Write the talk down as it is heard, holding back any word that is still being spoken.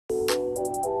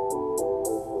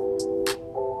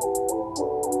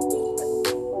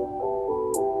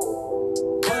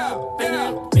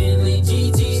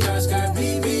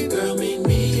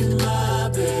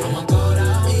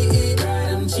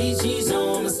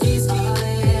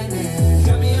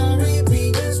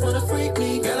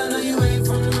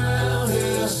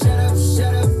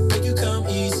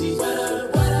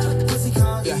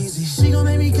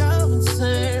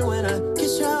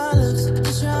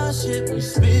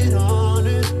get on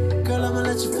it. Girl, I'ma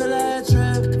let you feel that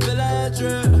drip, feel that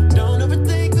drip. Don't ever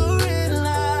think of red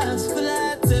lines, feel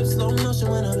that tip, slow motion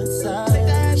when I'm inside. Take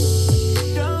that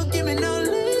shh, don't give me no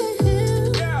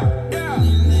lead. Yeah.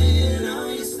 You laying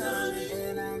on your stomach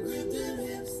and I grip them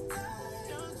hips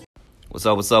tight.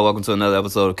 What's up? Welcome to another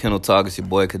episode of Kennel Talk. It's your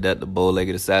boy Cadet, the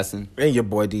bow-legged assassin. And your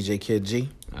boy DJ Kid G.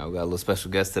 We got a little special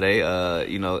guest today.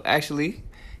 Actually,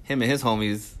 him and his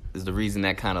homies is the reason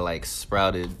that kind of like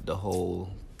sprouted the whole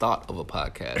thought of a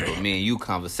podcast. But me and you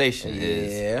conversation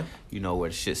is, where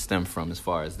the shit stemmed from as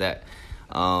far as that.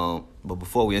 But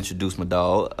before we introduce my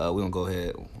dog, we're gonna go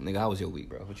ahead. Nigga, how was your week,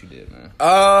 bro? What you did, man?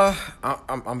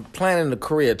 I'm planning the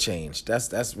career change.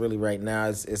 That's really right now.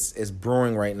 It's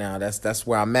brewing right now. That's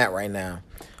where I'm at right now.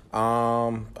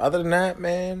 Other than that,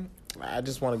 man, I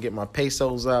just want to get my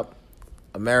pesos up,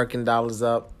 American dollars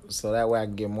up, so that way I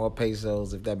can get more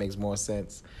pesos, if that makes more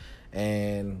sense.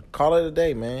 And call it a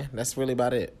day, man. That's really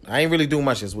about it. I ain't really doing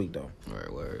much this week, though.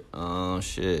 Word.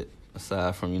 Shit.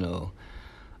 Aside from,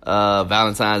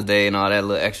 Valentine's Day and all that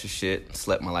little extra shit,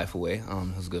 slept my life away.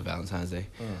 It was a good Valentine's Day.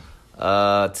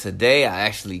 Today, I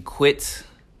actually quit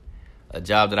a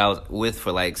job that I was with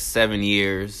for like 7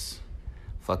 years.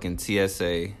 Fucking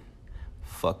TSA.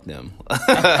 Fuck them. But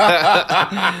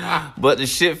the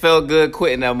shit felt good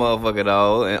quitting that motherfucker,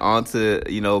 though. And on to,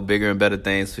 bigger and better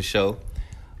things for sure.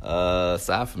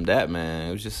 Aside from that,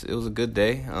 man, it was a good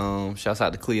day. Shouts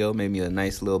out to Cleo, made me a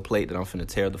nice little plate that I'm finna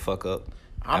tear the fuck up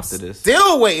after this.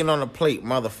 Still waiting on the plate,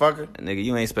 motherfucker. Nigga,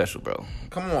 you ain't special, bro.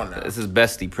 Come on now. This is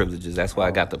bestie privileges. That's why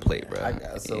I got the plate, bro.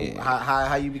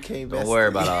 How you became bestie? Don't worry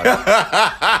about all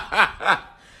that.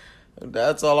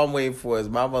 That's all I'm waiting for is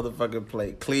my motherfucking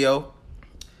plate. Cleo,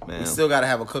 man, we still got to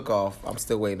have a cook-off. I'm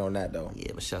still waiting on that, though.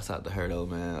 Yeah, but shouts out to her, though,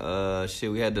 man.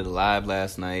 We had the live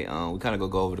last night. We kind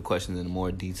of go over the questions in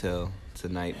more detail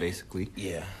tonight, basically.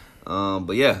 Yeah.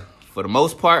 But yeah, for the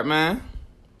most part, man,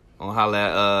 I'm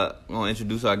gonna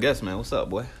introduce our guest, man. What's up,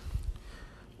 boy?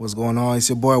 What's going on? It's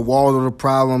your boy Waldo the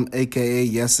Problem, a.k.a.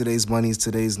 Yesterday's Money is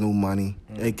Today's New Money,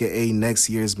 a.k.a. Next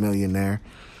Year's Millionaire.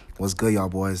 What's good, y'all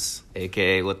boys?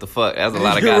 A.k.a. what the fuck? That's a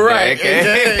lot of goddamn right.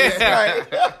 A.k.a. Right.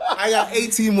 I got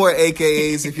 18 more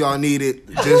AKAs if y'all need it.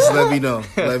 Just let me know.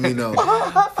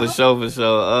 For sure.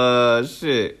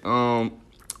 Shit.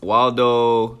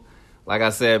 Waldo, like I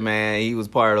said, man, he was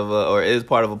is part of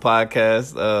a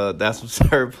podcast. That's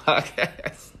Absurd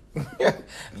Podcast.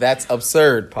 That's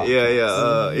Absurd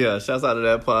Podcast. Yeah. Shouts out to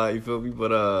that pod, you feel me?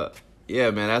 But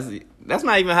yeah, man, that's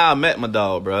not even how I met my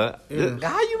dog, bro. Yeah.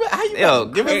 How you met?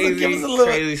 Give us a little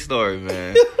crazy story,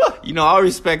 man. All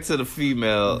respect to the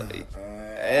female.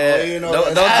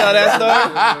 Don't tell that story.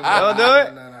 Don't do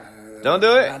it. Don't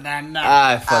do it.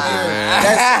 Nah. Fuck it, man.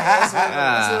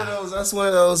 That's one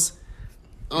of those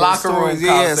locker room conversation.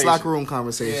 Yeah, it's locker room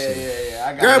conversation. Yeah.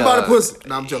 I got Girl about the pussy.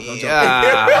 No, I'm joking.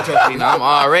 I'm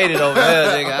R-rated over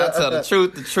here, nigga. I tell the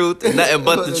truth, and nothing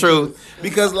but the truth.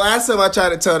 Because last time I tried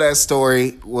to tell that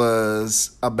story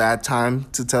was a bad time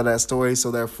to tell that story,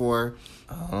 so therefore...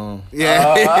 Shouts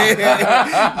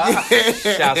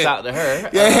out to her.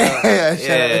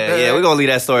 Yeah, we're gonna leave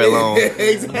that story alone.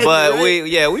 Exactly. But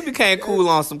we became cool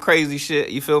on some crazy shit,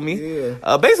 you feel me?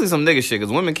 Yeah. Basically some nigga shit,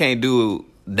 because women can't do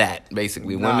that,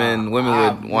 basically. Women would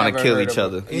want to kill each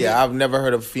other. Yeah, I've never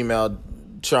heard of a female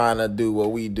trying to do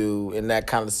what we do in that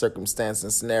kind of circumstance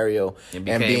and scenario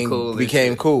and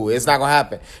became cool. It's not gonna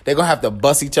happen. They're gonna have to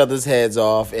bust each other's heads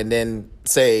off and then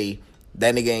say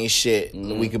that nigga ain't shit.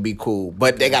 We could be cool,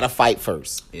 but they gotta fight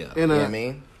first. Yeah, you know what I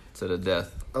mean? To the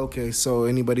death. Okay, so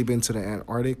anybody been to the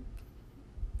Antarctic?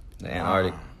 The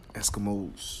Antarctic.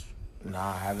 Eskimos.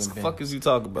 Nah, I haven't been. What the fuck is you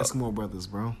talking about? Eskimo brothers,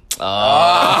 bro. Yo,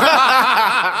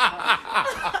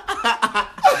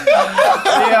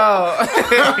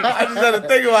 I just had to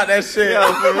think about that shit.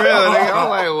 Yo, for real, nigga. I'm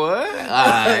like, what?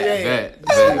 Alright,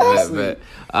 bet.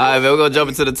 Alright, man, we're gonna jump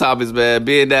into the topics, man.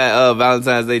 Being that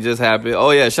Valentine's Day just happened.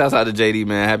 Oh yeah, shouts out to JD,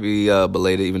 man. Happy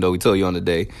belated, even though we told you on the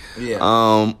day.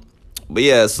 Yeah. But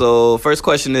yeah, so first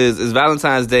question is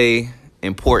Valentine's Day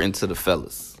important to the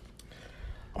fellas?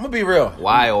 I'm gonna be real.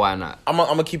 Why or why not? I'm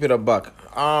gonna keep it a buck.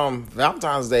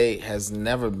 Valentine's Day has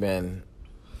never been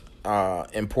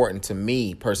important to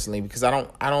me personally because I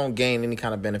don't gain any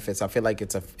kind of benefits. I feel like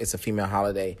it's a female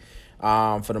holiday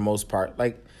for the most part.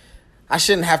 Like I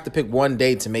shouldn't have to pick one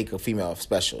day to make a female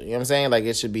special. You know what I'm saying? Like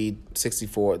it should be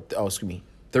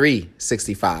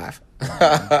 365.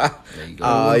 There you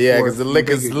go. Yeah, because the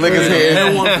liquor's here.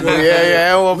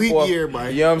 Yeah, leap year,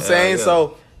 man. You know what I'm saying? Yeah.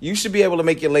 So you should be able to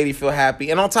make your lady feel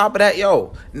happy. And on top of that,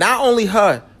 not only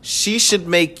her, she should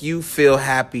make you feel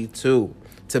happy too,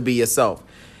 to be yourself.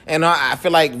 And I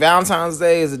feel like Valentine's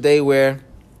Day is a day where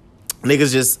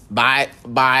Niggas just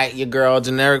buy your girl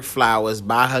generic flowers,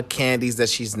 buy her candies that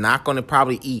she's not gonna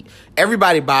probably eat.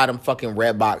 Everybody buy them fucking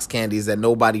red box candies that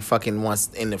nobody fucking wants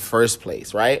in the first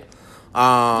place, right?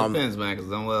 Depends, man, because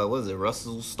what is it,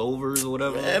 Russell Stovers or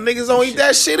whatever? And niggas don't eat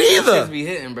that shit either. Shit be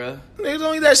hitting, bro. Niggas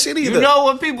don't eat that shit either. You know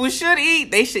what people should eat?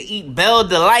 They should eat Belle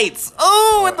Delights.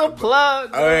 Oh, with the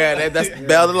plug. Oh yeah, that's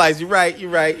Belle Delights. You're right.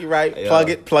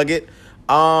 Yeah. Plug it.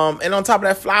 And on top of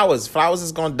that, flowers. Flowers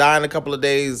is gonna die in a couple of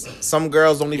days. Some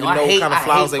girls don't even know what kind of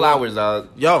flowers they flowers, want. dog.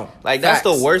 Yo, Like facts.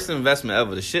 that's the worst investment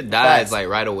ever. The shit dies Facts. like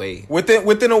right away.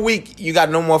 Within a week, you got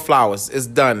no more flowers. It's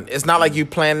done. It's not like you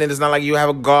planted. It's not like you have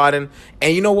a garden.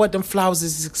 And you know what? Them flowers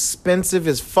is expensive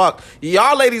as fuck.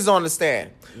 Y'all ladies don't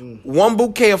understand. One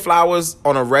bouquet of flowers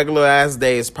on a regular ass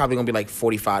day is probably gonna be like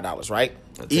 $45, right?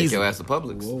 Take your ass to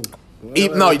Publix.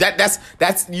 No,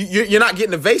 that's you're not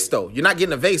getting a vase though. You're not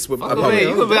getting a vase with a Wait,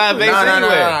 you can buy a vase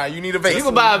anywhere. Nah, you need a vase. You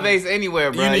can buy a vase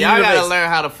anywhere, bro. You need Y'all a gotta vase. learn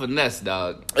how to finesse,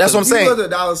 dog. That's what I'm saying. You go to the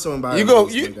dollar store and buy You a go,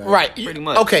 vase, nigga. right? Pretty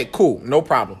much. Okay, cool, no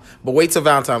problem. But wait till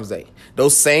Valentine's Day.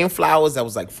 Those same flowers that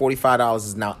was like $45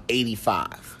 is now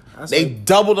 $85. They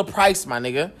double the price, my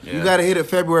nigga. Yeah. You gotta hit it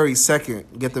February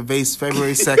 2nd. Get the vase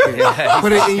February 2nd.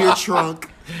 Put it in your trunk.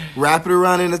 Wrap it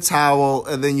around in a towel,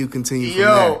 and then you continue from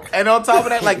there. And on top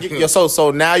of that, like,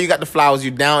 so now you got the flowers.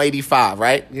 You down 85,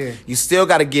 right? Yeah. You still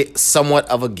got to get somewhat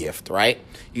of a gift, right?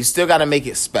 You still got to make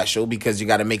it special because you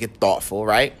got to make it thoughtful,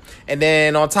 right? And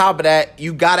then on top of that,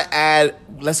 you got to add,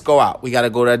 let's go out. We got to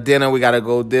go to dinner. We got to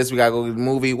go this. We got to go to the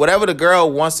movie. Whatever the girl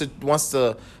wants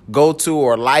to go to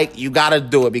or like, you got to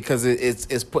do it because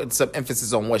it's putting some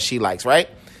emphasis on what she likes, right?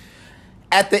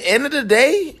 At the end of the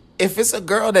day, if it's a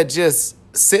girl that just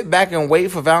sit back and wait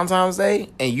for Valentine's Day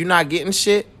and you're not getting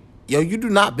shit, you do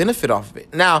not benefit off of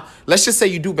it. Now, let's just say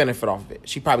you do benefit off of it.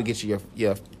 She probably gets you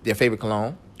your favorite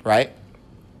cologne, right?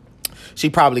 She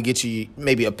probably get you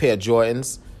maybe a pair of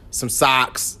Jordans, some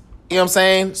socks, you know what I'm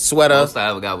saying? Sweater. Most I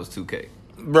ever got was $2K.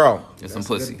 Bro. And some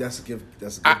pussy. That's a gift.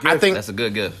 That's a good gift. I think That's a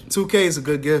good gift. 2K is a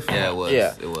good gift. Yeah, it was.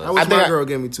 Yeah. It was. I wish I think my girl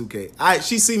gave me 2K.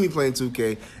 She see me playing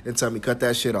 2K and tell me cut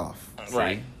that shit off.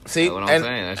 Right. See, That's what I'm and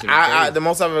saying. That shit is I crazy. the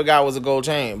most I ever got was a gold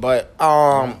chain. But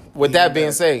with that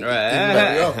being said, Right.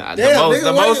 Damn, nigga,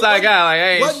 the why most you- I got, like,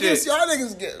 ain't What shit. gifts y'all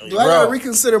niggas get? Do Bro. I gotta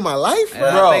reconsider my life, bro?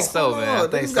 Yeah, I think so, Come man. on,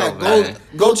 I think niggas so, got man.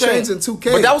 gold chains and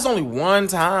 2K. But that was only one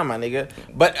time, my nigga.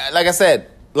 But like I said,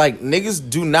 like niggas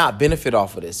do not benefit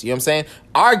off of this. You know what I'm saying?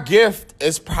 Our gift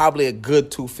is probably a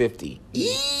good $250.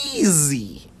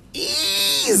 Easy.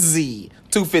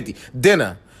 250.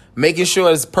 Dinner. Making sure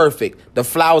it's perfect. The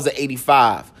flowers are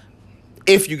 $85.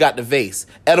 If you got the vase.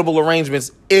 Edible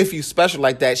arrangements. If you special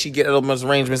like that, she get edible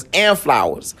arrangements and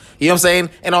flowers. You know what I'm saying?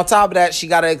 And on top of that, she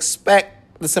gotta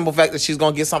expect the simple fact that she's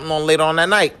gonna get something on later on that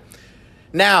night.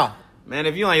 Now, Man,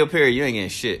 if you on your period, you ain't getting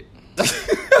shit.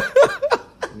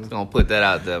 I'm just gonna put that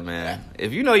out there, man.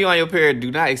 If you know you on your period,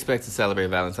 do not expect to celebrate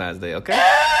Valentine's Day, okay?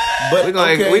 But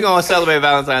We're gonna celebrate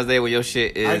Valentine's Day when your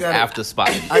shit I is gotta- after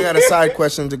spot. I got a side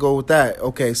question to go with that.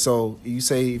 Okay, so you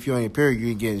say if you're on your period, you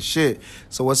ain't getting shit.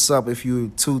 So what's up if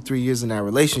you 2-3 years in that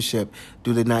relationship?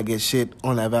 Do they not get shit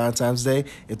on that Valentine's Day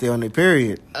if they're on their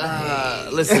period?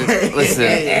 Listen.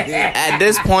 At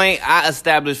this point, I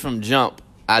established from jump,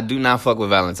 I do not fuck with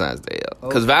Valentine's Day, yo.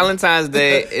 Because Valentine's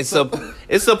Day, it's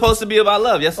supposed to be about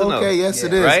love, yes or no? Okay, yes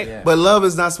it is. Right? Yeah. But love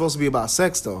is not supposed to be about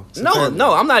sex, though.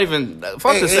 No, I'm not even.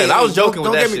 Fuck the sex. I was joking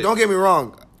with that shit. Don't get me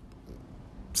wrong.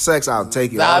 Sex, I'll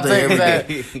take it. I'll all day, take every that.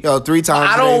 day. Yo, 3 times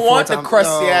I a don't day, 4 want the times-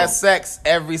 crusty no. ass sex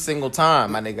every single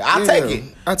time, my nigga. I'll take it.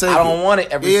 I'll take I don't it. want it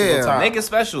every Yeah. single time. Make it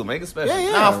special. Make it special.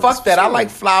 Yeah. Nah, fuck that. I like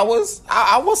flowers.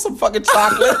 I want some fucking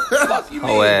chocolate. Fuck you,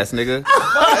 Whole ass nigga.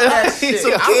 that shit.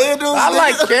 Some candles, I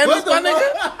like nigga. candles, What my the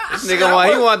nigga.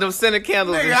 Nigga, he want them scented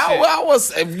candles Nigga, and shit. I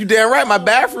was. If you damn right, my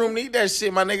bathroom need that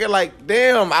shit, my nigga. Like,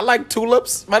 damn, I like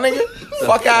tulips, my nigga.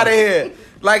 Fuck out of here.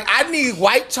 Like, I need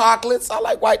white chocolates. I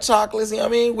like white chocolates, you know what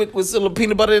I mean? With a little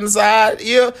peanut butter inside.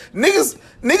 Yeah.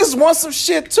 Niggas want some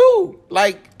shit too.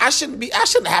 Like, I shouldn't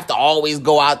have to always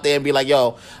go out there and be like,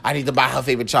 yo, I need to buy her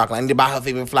favorite chocolate. I need to buy her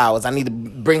favorite flowers. I need to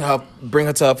bring her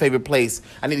to her favorite place.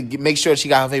 I need to make sure she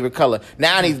got her favorite color.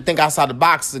 Now I need to think outside the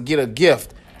box to get a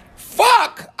gift.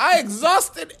 Fuck! I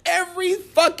exhausted every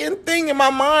fucking thing in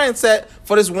my mindset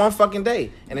for this one fucking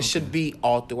day. And it should be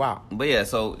all throughout. But yeah,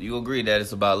 so you agree that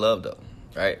it's about love, though,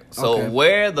 right? So Okay.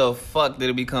 where the fuck did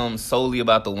it become solely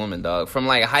about the woman, dog? From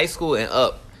like high school and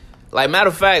up. Like, matter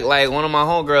of fact, like one of my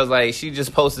homegirls, like she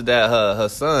just posted that her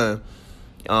son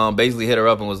basically hit her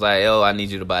up and was like, "Yo, I need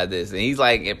you to buy this." And he's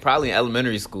like, probably in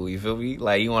elementary school. You feel me?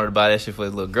 Like, he wanted to buy that shit for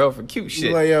his little girlfriend. Cute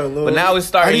shit. Like, yo, but now it's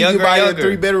starting younger I need and you to buy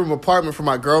younger. a 3-bedroom apartment for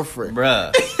my girlfriend.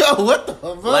 Bruh. Yo, what the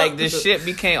fuck? Like, this shit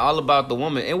became all about the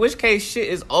woman. In which case, shit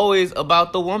is always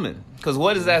about the woman. Because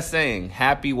what is that saying?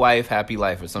 Happy wife, happy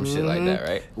life, or some shit like that,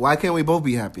 right? Why can't we both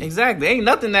be happy? Exactly. Ain't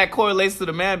nothing that correlates to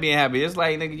the man being happy. It's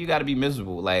like, nigga, you got to be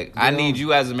miserable. Like, I need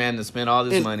you as a man to spend all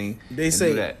this money. They and say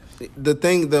do that.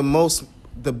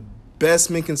 the best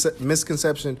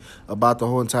misconception about the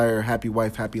whole entire happy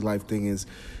wife, happy life thing is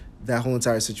that whole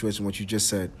entire situation, what you just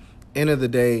said. End of the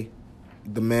day,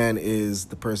 the man is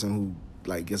the person who,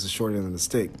 like, gets the short end of the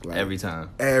stick. Like, Every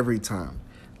time.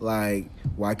 Like,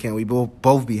 why can't we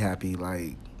both be happy?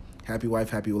 Like, happy wife,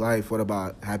 happy life. What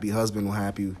about happy husband or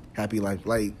happy life?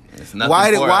 Like,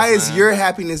 why is your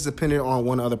happiness dependent on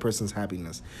one other person's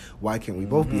happiness? Why can't we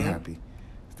both be happy?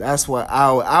 That's what I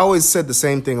always said the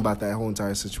same thing about that whole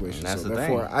entire situation. That's so the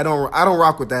therefore, thing. I don't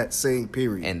rock with that saying,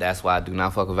 period. And that's why I do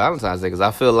not fuck with Valentine's Day. Because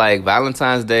I feel like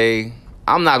Valentine's Day,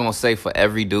 I'm not going to say for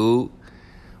every dude,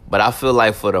 but I feel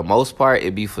like for the most part,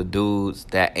 it be for dudes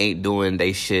that ain't doing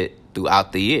they shit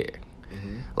throughout the year.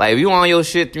 Mm-hmm. Like, if you on your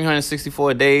shit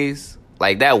 364 days,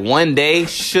 like, that one day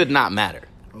should not matter.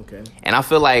 Okay. And I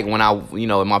feel like when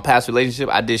in my past relationship,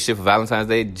 I did shit for Valentine's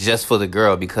Day just for the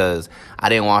girl because I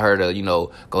didn't want her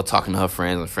to, go talking to her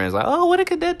friends and friends like, oh, what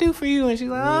could that do for you? And she's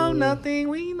like, oh, nothing,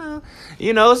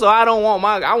 so I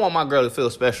want my girl to feel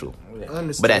special.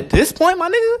 But at this point, my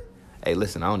nigga, hey,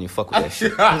 listen, I don't even fuck with that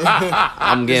shit.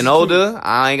 I'm getting older.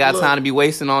 I ain't got time to be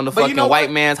wasting on the fucking white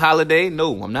man's holiday.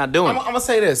 No, I'm not doing it. I'm gonna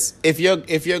say this: if you're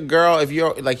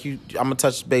like you, I'm gonna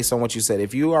touch base on what you said.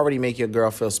 If you already make your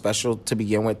girl feel special to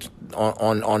begin with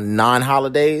on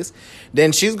non-holidays,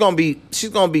 then she's gonna be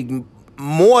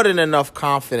more than enough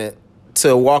confident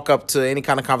to walk up to any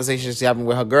kind of conversation she's having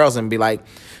with her girls and be like,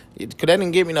 "That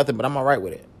didn't give me nothing, but I'm all right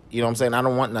with it." You know what I'm saying? I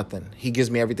don't want nothing. He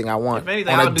gives me everything I want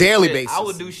on a daily basis. I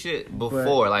would do shit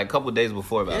before, like a couple of days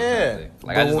before Valentine's Day.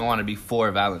 Like, I just don't want to be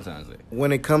for Valentine's Day.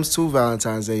 When it comes to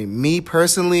Valentine's Day, me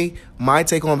personally, my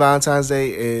take on Valentine's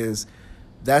Day is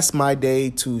that's my day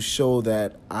to show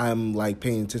that I'm, like,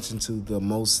 paying attention to the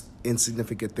most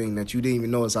insignificant thing that you didn't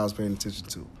even notice I was paying attention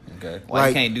to. Okay. Why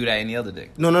you can't do that any other day?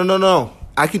 No.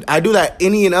 I do that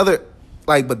any and other,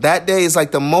 like, but that day is,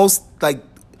 like, the most, like,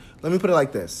 let me put it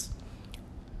like this.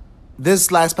 This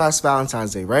past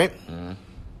Valentine's Day, right? Mm-hmm.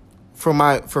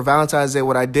 For Valentine's Day,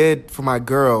 what I did for my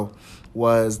girl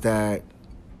was that,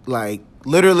 like,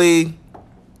 literally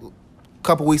a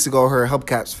couple weeks ago, her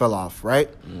hubcaps fell off,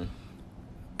 right? Mm-hmm.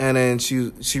 And then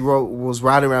she was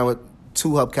riding around with 2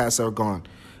 hubcaps that were gone.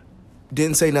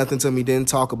 Didn't say nothing to me, didn't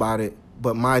talk about it.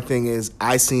 But my thing is,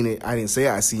 I seen it. I didn't say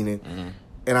I seen it. Mm-hmm.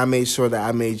 And I made sure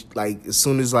that as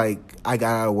soon as, like, I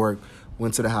got out of work,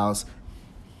 went to the house,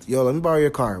 yo, let me borrow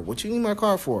your car. What you need my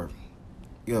car for?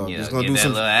 Yo, just gonna do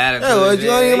some. Yeah, what you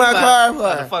need my car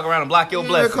for? Fuck around and block your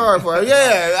blessing. Car for?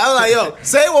 Yeah, I was like, yo,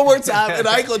 say it one more time, and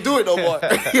I ain't gonna do it no more.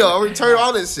 Yo, I'll return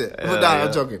all this shit. But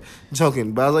I'm joking.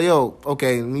 But I was like, yo,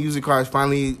 okay, let me use your car.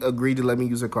 Finally agreed to let me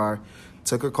use her car.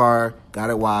 Took her car,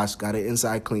 got it washed, got it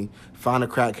inside clean. Found a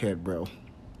crackhead, bro.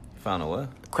 Found a what?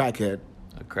 A crackhead.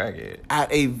 A crackhead.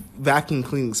 At a vacuum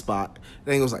cleaning spot.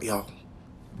 Then he was like, yo,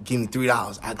 give me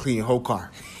 $3. I clean your whole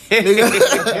car.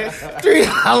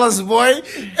 $3, boy.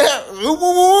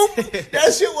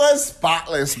 That shit was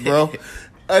spotless, bro.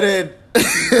 And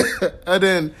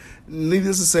then,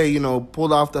 needless to say,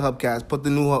 pulled off the hubcaps, put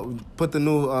the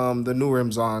new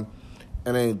rims on,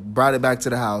 and then brought it back to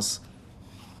the house,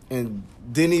 and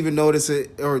didn't even notice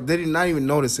it, or not even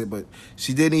notice it, but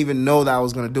she didn't even know that I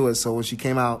was gonna do it. So when she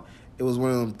came out, it was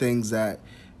one of them things that,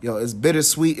 it's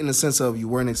bittersweet in the sense of you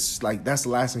weren't like that's the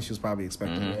last thing she was probably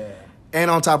expecting. Mm-hmm. Yeah. And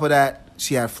on top of that,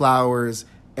 she had flowers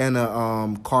and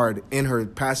a card in her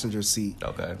passenger seat,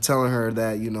 telling her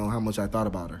that how much I thought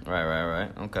about her. Right.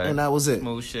 Okay. And that was it.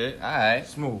 Smooth shit. All right.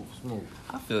 Smooth.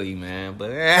 I feel you, man, but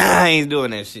I ain't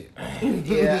doing that shit.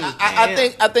 Yeah,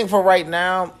 I think for right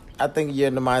now, I think you're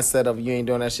in the mindset of you ain't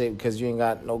doing that shit because you ain't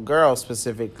got no girl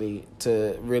specifically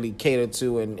to really cater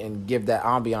to and give that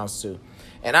ambiance to.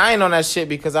 And I ain't on that shit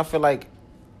because I feel like,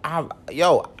 I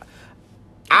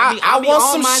want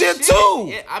some shit too.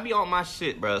 Yeah, I be on my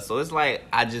shit, bro. So it's like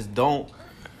I just don't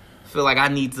feel like I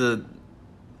need to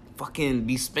fucking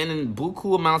be spending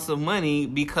buku amounts of money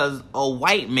because a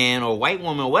white man or white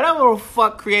woman or whatever the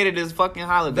fuck created this fucking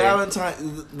holiday. Valentine,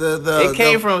 it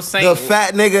came from Saint. The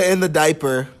fat nigga in the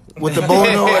diaper with the bow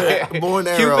and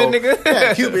arrow. Cupid, nigga.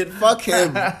 Yeah, Cupid. Fuck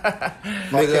him,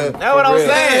 nigga. That's what I'm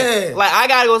saying. Yeah. Like, I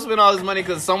gotta go spend all this money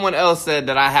because someone else said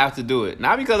that I have to do it.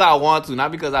 Not because I want to,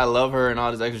 not because I love her and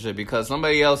all this extra shit, because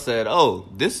somebody else said, oh,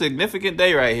 this significant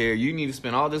day right here, you need to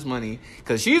spend all this money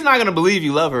because she's not gonna believe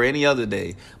you love her any other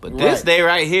day. But this day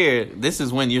right here, this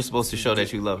is when you're supposed to show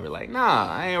that you love her. Like, nah,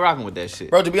 I ain't rocking with that shit.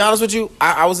 Bro, to be honest with you,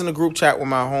 I was in a group chat with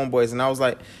my homeboys, and I was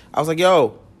like,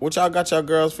 yo, what y'all got y'all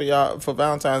girls for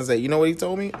Valentine's Day? You know what he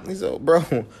told me? He said, bro,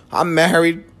 I'm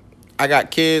married, I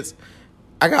got kids,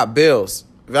 I got bills.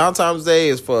 Valentine's Day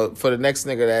is for the next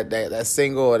nigga that's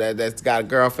single or that's got a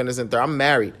girlfriend that's in there. I'm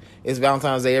married. It's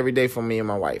Valentine's Day every day for me and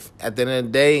my wife. At the end of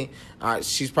the day,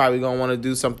 she's probably gonna want to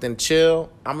do something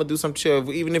chill. I'm gonna do some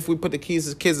chill. Even if we put the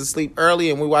kids to sleep early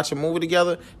and we watch a movie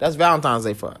together, that's Valentine's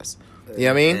Day for us. You know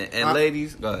what I mean? And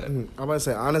ladies, go ahead. I'm about to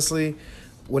say, honestly,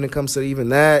 when it comes to even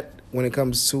that, when it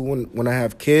comes to when I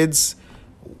have kids,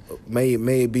 may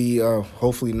it be,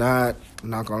 hopefully not,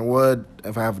 knock on wood,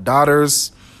 if I have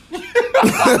daughters.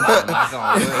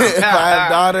 If I have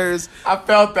daughters, I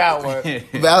felt that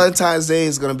one. Valentine's Day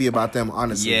is gonna be about them.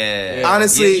 Honestly, Yeah.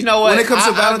 Honestly, Yeah, you know what? when it comes to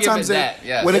I'll give Valentine's it Day, that,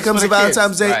 yeah. when it It's comes for to the kids.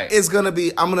 Valentine's Day, Right. it's gonna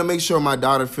be. I'm gonna make sure my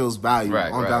daughter feels valued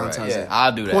on Valentine's Day.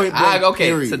 I'll do that. Point blank, Okay,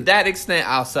 period. to that extent,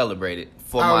 I'll celebrate it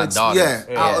for I'll my daughter.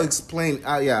 I'll explain.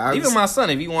 Even my son,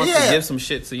 if he wants to give some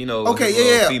shit to, Okay, his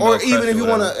little female or crush even if you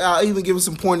want whatever. to, I'll even give him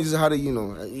some pointers on how to, your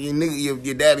nigga,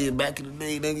 your daddy back in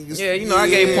the day, nigga. Yeah, I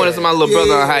gave pointers to my little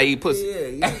brother on how he eat pussy.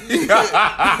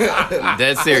 Yeah.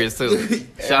 Dead serious too.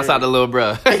 Shouts out to little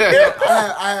bro.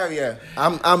 I have, yeah.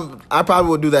 I probably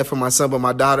would do that for my son, but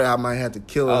my daughter, I might have to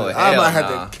kill her. Oh, I hell might nah.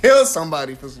 have to kill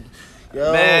somebody for some.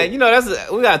 Yo. Man, we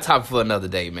got a topic for another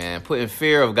day, man. Putting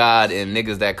fear of God in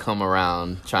niggas that come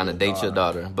around trying to date your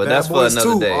daughter. But Bad that's for boys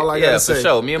another too, day. all I Yeah, gotta for say.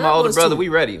 sure. Me and my Bad older boys brother, too. we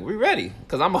ready. We ready.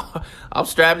 Cause I'm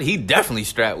strapped. He definitely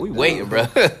strapped. We waiting, bro.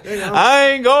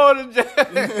 I ain't going to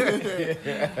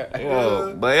jail.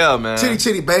 Yo, but yeah, man. Chitty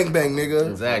chitty bang bang, nigga.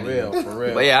 Exactly. For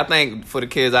real. But yeah, I think for the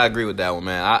kids, I agree with that one,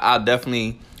 man. I'll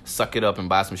definitely suck it up and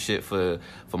buy some shit for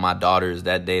my daughters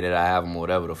that day that I have them or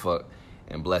whatever the fuck.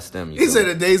 And bless them. He said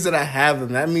the days that I have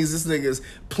them. That means this nigga is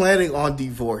planning on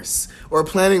divorce or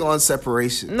planning on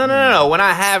separation. No. When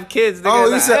I have kids, nigga,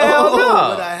 Oh, you said, hell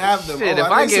no. when I have them. Shit, Oh,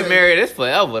 if I I get said- married, it's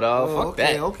forever, dog. Oh, Fuck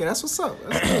that. Okay, that's what's up.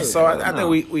 That's good. So I think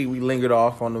we lingered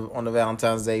off on the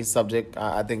Valentine's Day subject.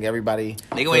 I think everybody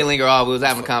Nigga ain't linger off. We was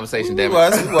having a conversation, we damn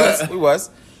it. was.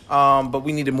 But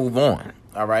we need to move on.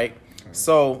 All right.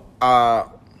 So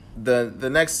the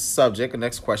next subject, the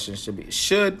next question should be: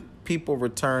 should people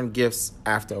return gifts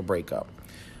after a breakup?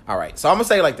 All right. So I'm gonna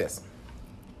say it like this: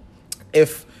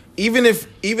 even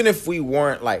if we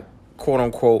weren't like quote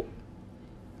unquote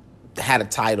had a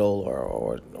title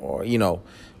or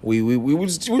we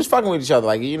was fucking with each other,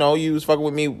 like you was fucking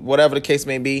with me, whatever the case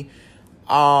may be.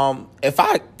 If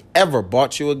I ever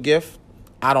bought you a gift,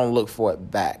 I don't look for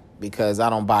it back because I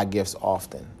don't buy gifts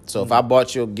often. So if I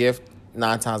bought you a gift,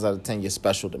 9 times out of 10 you're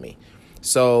special to me.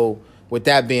 So with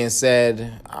that being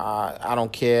said, I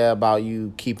don't care about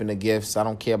you keeping the gifts. I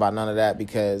don't care about none of that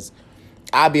because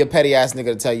I'd be a petty ass nigga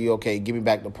to tell you, okay, give me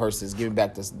back the purses, give me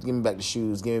back the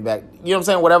shoes, give me back, you know what I'm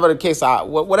saying? Whatever the case,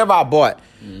 whatever I bought,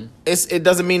 it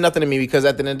doesn't mean nothing to me because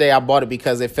at the end of the day, I bought it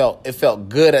because it felt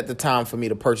good at the time for me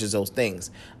to purchase those things.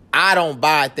 I don't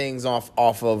buy things off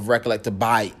of Recollect to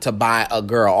buy a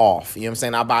girl off. You know what I'm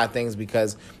saying? I buy things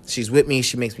because she's with me,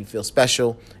 she makes me feel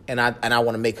special, and I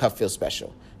want to make her feel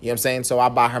special. You know what I'm saying? So I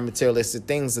buy her materialistic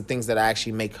things, the things that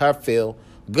actually make her feel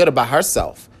good about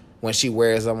herself when she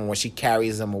wears them or when she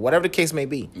carries them or whatever the case may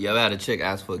be. You ever had a chick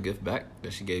ask for a gift back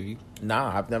that she gave you?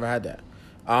 Nah, I've never had that.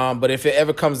 But if it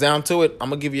ever comes down to it, I'm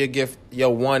going to give you a gift,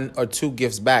 1 or 2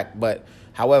 gifts back. But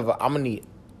however, I'm going to need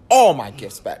all my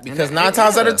gifts back because 9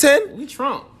 times out of 10, we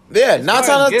Trump. yeah, As 9 far times as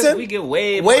out of gifts, 10, we get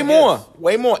way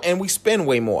more, and we spend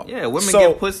way more. Yeah, women So,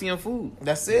 get pussy and food.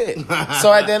 That's it.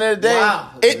 So at the end of the day,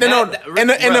 Wow.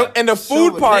 and the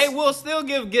food part, They will still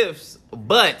give gifts,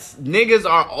 but niggas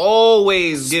are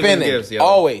always giving spending, gifts, yo.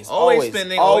 always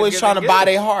spending, always trying to giving buy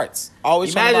gifts. their hearts.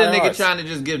 Always Imagine a trying to buy nigga their hearts. trying to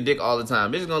just give dick all the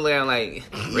time. Bitch gonna look at him like,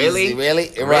 really? Really?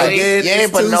 Really? Right. You Again, ain't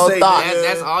it's put no Tuesday, thought. man.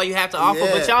 That's all you have to offer,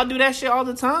 Yeah. but y'all do that shit all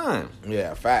the time.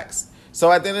 Yeah, facts. So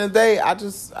at the end of the day, I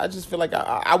just feel like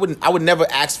I would never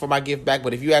ask for my gift back.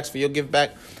 But if you ask for your gift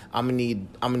back, I'm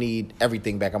gonna need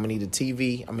everything back. I'm gonna need the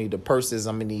TV. I'm gonna need the purses.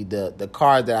 I'm gonna need the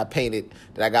car that I got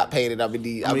painted. I'm gonna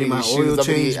need my the shoes. oil I'm gonna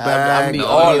change need, bag. I'm gonna need No,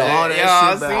 all all that. that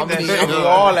Yeah, shit I'm back. gonna need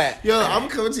all that. Yo, I'm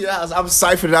coming to your house. I'm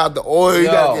siphoning out the oil. You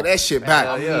Yo. gotta get that shit back.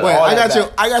 Hell yeah. Wait, All I that got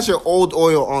back. I got your old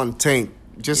oil on tank.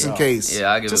 Just in case.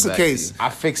 Yeah, I'll give just it in back to case. you. I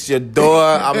fixed your door.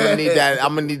 I'm gonna need that.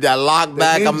 I'm gonna need that lock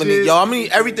back. I'm gonna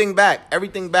need everything back.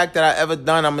 Everything back that I ever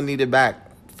done. I'm gonna need it back.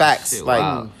 Facts. Shit, like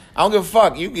wow. I don't give a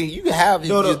fuck. You can have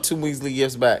your 2 Weasley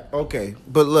gifts back. Okay,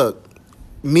 but look,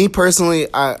 me personally,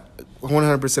 I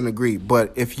 100% agree.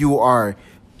 But if you are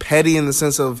petty in the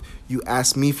sense of you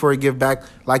ask me for a gift back,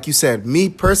 like you said, me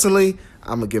personally,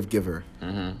 I'm a gift giver.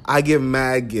 Mm-hmm. I give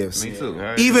mad gifts. Me too.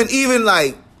 Even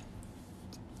like,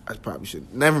 I probably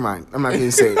should. Never mind. I'm not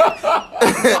gonna say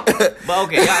it. But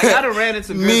okay, I done ran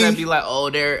into girls Me- that be like, oh,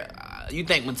 you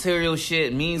think material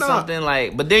shit means something,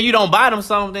 like, but then you don't buy them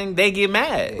something, they get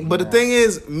mad. But the thing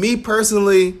is, me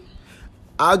personally,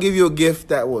 I'll give you a gift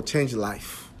that will change your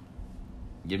life.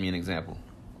 Give me an example.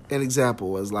 An example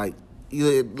was like,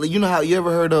 you know how you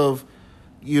ever heard of,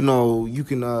 you know, you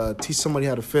can teach somebody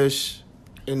how to fish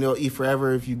and they'll eat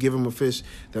forever. If you give them a fish,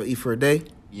 they'll eat for a day.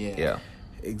 Yeah.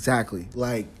 Exactly.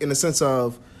 Like, in the sense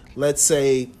of, let's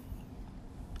say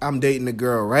I'm dating a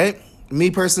girl, right? Me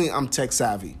personally, I'm tech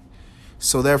savvy.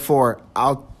 So therefore,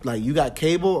 I'll, like, you got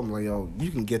cable? I'm like, yo,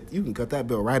 you can cut that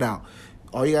bill right out.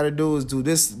 All you got to do is do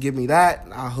this, give me that,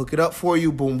 I'll hook it up for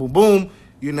you, boom, boom, boom.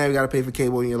 You never got to pay for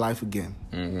cable in your life again.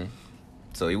 Mm-hmm.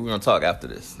 So we're going to talk after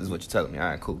this. This is what you're telling me. All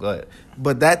right, cool. Go ahead.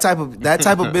 But that type of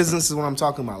business is what I'm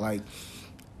talking about. Like,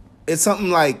 it's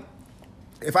something like,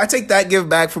 if I take that gift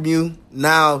back from you,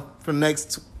 now for the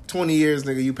next 20 years,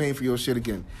 nigga, you paying for your shit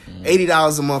again.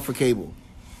 $80 a month for cable.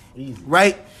 Easy.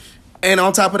 Right? And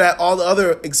on top of that, all the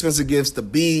other expensive gifts, the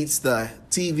beats, the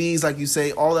TVs, like you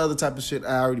say, all the other type of shit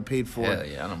I already paid for.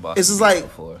 Yeah, I done bought It's just some like,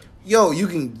 before. yo, you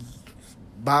can,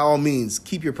 by all means,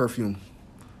 keep your perfume.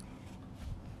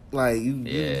 Like, you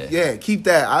keep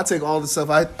that. I'll take all the stuff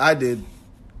I did,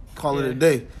 call it a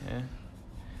day. Yeah.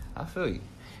 I feel you.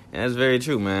 And that's very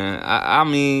true, man. I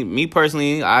mean, me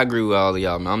personally, I agree with all of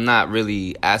y'all, man. I'm not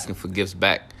really asking for gifts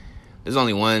back. There's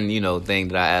only one, thing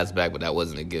that I asked back, but that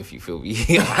wasn't a gift, you feel me?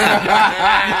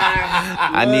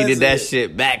 I needed that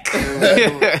shit back.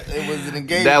 It was an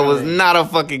engagement. That was not a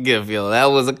fucking gift, yo. That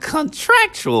was a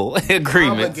contractual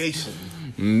agreement. Obligation.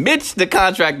 Mitch, the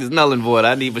contract is null and void.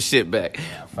 I need my shit back.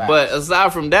 But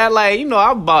aside from that, like,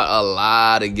 I bought a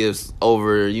lot of gifts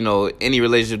over, any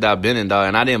relationship that I've been in, dog.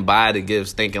 And I didn't buy the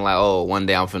gifts thinking like, oh, one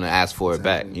day I'm finna ask for it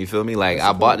back. You feel me? Like,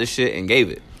 I bought the shit and gave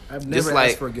it. I've never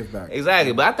asked for a gift back.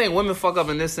 Exactly. But I think women fuck up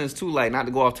in this sense too. Like, not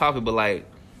to go off topic, but like,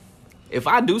 if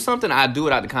I do something, I do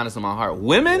it out the kindness of my heart.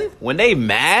 Women, when they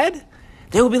mad,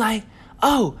 they will be like,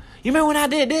 oh, you remember when I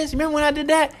did this? You remember when I did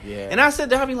that? Yeah. And I sit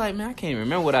there, I'll be like, man, I can't even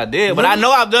remember what I did. But I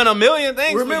know I've done a million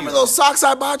things. Remember those socks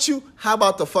I bought you? How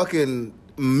about the fucking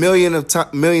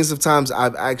millions of times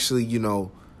I've actually,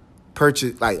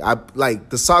 purchased, like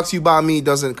the socks you bought me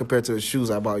doesn't compare to the shoes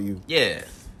I bought you. Yeah.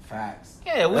 Facts.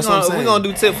 Yeah, we're gonna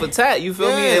do tit for tat, you feel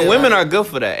me? And women are good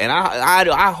for that. And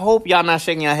I hope y'all not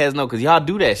shaking your heads no, because y'all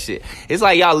do that shit. It's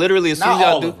like y'all literally, as soon as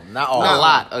y'all do, not all a of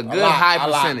lot, them. a good high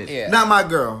percentage. Yeah. Not my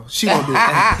girl. She won't do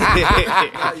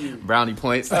that. Brownie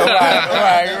points.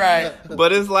 Right.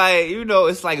 But it's like,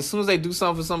 it's like as soon as they do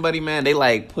something for somebody, man, they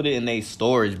like put it in their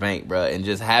storage bank, bro, and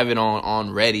just have it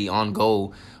on ready, on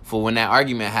go for when that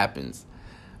argument happens.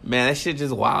 Man, that shit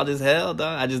just wild as hell,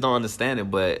 dog. I just don't understand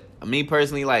it. But me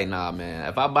personally, like, nah, man.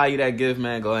 If I buy you that gift,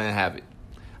 man, go ahead and have it.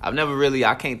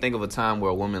 I can't think of a time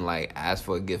where a woman, like, asked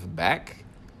for a gift back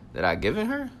that I given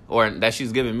her or that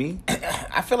she's giving me.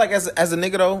 I feel like as a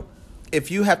nigga, though, if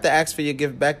you have to ask for your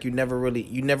gift back, you never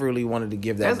really wanted to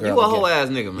give that girl You a a whole gift. ass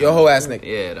nigga, man. You're a whole ass nigga.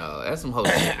 Yeah, dog. That's some whole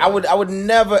shit. I would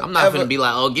never. I'm not ever, finna be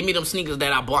like, oh, give me them sneakers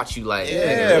that I bought you. Like,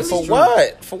 Yeah, nigga, for true.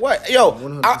 what? For what? Yo,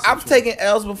 100% I've true. taken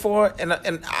L's before, and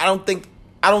I don't think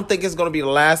it's gonna be the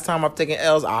last time I've taken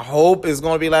L's. I hope it's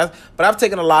gonna be last, but I've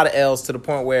taken a lot of L's to the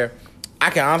point where I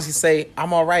can honestly say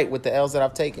I'm all right with the L's that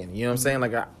I've taken. You know what I'm saying?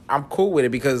 Like I'm cool with it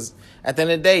because at the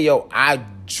end of the day, yo, I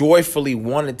joyfully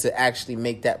wanted to actually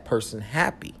make that person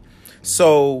happy.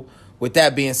 So with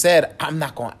that being said, I'm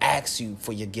not gonna ask you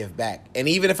for your gift back, and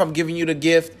even if I'm giving you the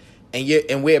gift.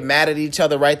 And we're mad at each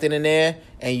other right then and there,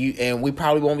 and we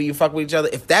probably won't be fucking with each other.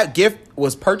 If that gift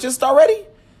was purchased already,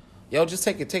 yo, just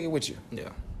take it with you. Yeah.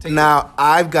 Now,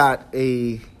 I've got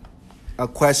a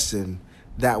question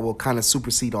that will kind of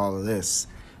supersede all of this.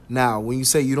 Now, when you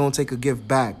say you don't take a gift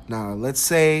back, now let's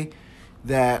say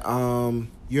that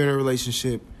you're in a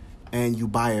relationship and you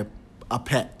buy a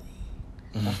pet,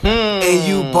 and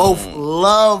you both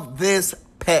love this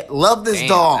pet, love this Damn,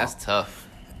 dog. That's tough.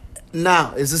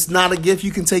 Now, is this not a gift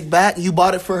you can take back? You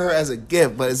bought it for her as a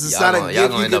gift, but is this not a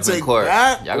gift you can take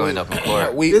back? Y'all gonna end up in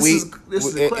court. This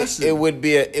is a question.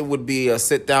 It would be a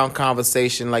sit down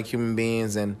conversation like human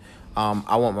beings, and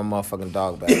I want my motherfucking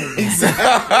dog back.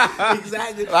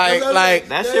 Exactly. Like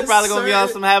That shit probably gonna be on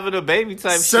some having a baby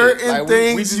type certain shit. Like,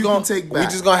 things you can take back.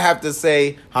 We just gonna have to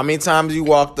say how many times you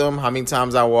walked them, how many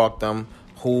times I walked them.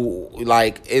 Who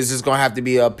like it's just gonna have to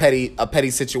be a petty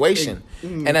situation.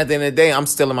 And at the end of the day, I'm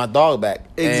stealing my dog back.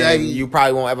 Exactly. And you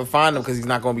probably won't ever find him because he's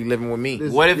not gonna be living with me.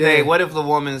 What if Yeah. what if the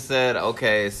woman said,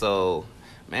 okay, so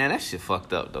man, that shit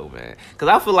fucked up though, man. Cause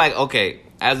I feel like, okay,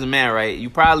 as a man, right, you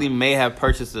probably may have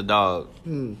purchased a dog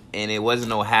and it wasn't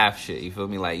no half shit. You feel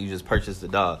me? Like you just purchased the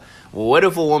dog. Well, what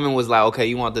if a woman was like, okay,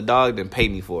 you want the dog, then pay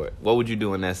me for it? What would you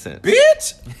do in that sense?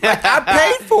 Bitch, like, I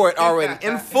paid for it already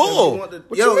in full. What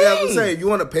you I was mean? saying, you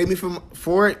want to pay me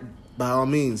for it? By all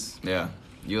means. Yeah.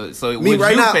 So Me would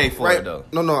right you now, pay for right? it though?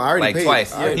 No, I already Like paid.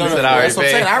 twice. I already He paid. said I already That's what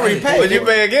I'm paid. saying. I already paid. Would you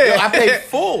pay again? Yo, I paid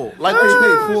full. Like What you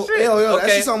paid for? shit. Yo, that's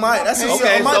Okay. just on my. That's just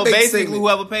Okay, on my so big basically statement.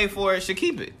 whoever paid for it should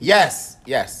keep it. Yes.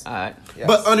 All right. Yes.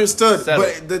 But understood.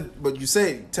 Settle. But you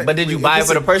say. But did you technically, buy if it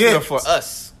for the it's a person or gift, for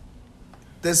us?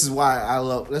 That's why I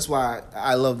love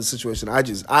the situation. I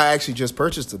actually just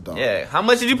purchased the dog. Yeah. How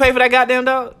much did you pay for that goddamn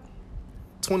dog?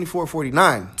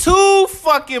 $24.49. Too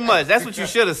fucking much. That's what you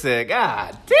should have said.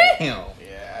 God damn.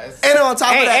 And on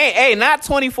top of that, Hey, not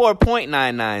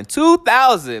 24.99.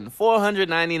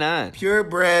 2,499.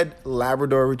 purebred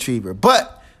Labrador Retriever.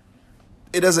 But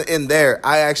it doesn't end there.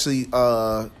 I actually,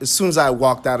 as soon as I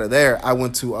walked out of there, I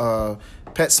went to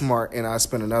PetSmart and I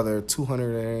spent another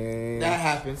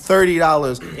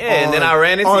 $230. Yeah, and then I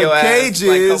ran into your cages. ass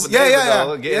like a couple days yeah.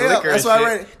 ago getting liquor That's and why I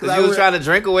ran shit. Because you was trying to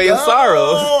drink away your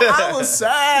sorrows. I was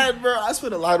sad, bro. I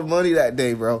spent a lot of money that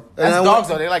day, bro. And That's I went- dogs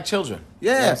though. They like children.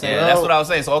 Yeah, Yeah, that's what I was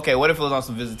saying. So, okay, what if it was on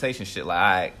some visitation shit? Like, all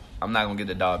right, I'm not going to get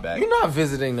the dog back. You're not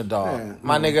visiting the dog, Yeah,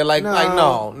 my no. nigga. Like,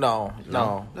 No. no.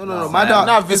 No. My dog,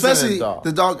 Not visiting especially the dog.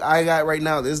 the dog I got right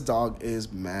now. This dog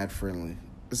is mad friendly.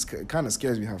 It kind of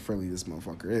scares me how friendly this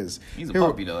motherfucker is. He's a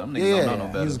puppy, though. Them niggas don't know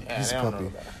no better. He's Yeah, a they don't know puppy, no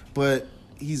better. but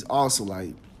he's also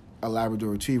like a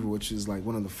Labrador Retriever, which is like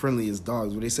one of the friendliest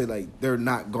dogs. Where they say like they're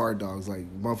not guard dogs, like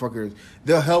motherfuckers.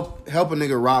 They'll help a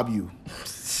nigga rob you.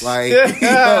 Like,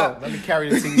 yo, Let me carry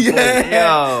the TV. yeah,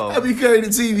 Yo. I be carrying the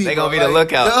TV. They bro. going to be the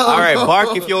lookout. no. All right,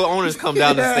 bark if your owners come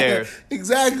down the Yeah, stairs.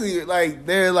 Exactly. Like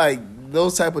they're like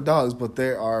those type of dogs, but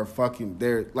they're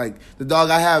like the dog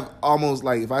I have almost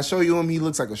like if I show you him, he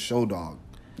looks like a show dog.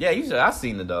 Yeah, I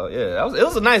seen the dog. Yeah, it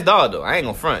was a nice dog, though. I ain't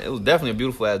going to front. It was definitely a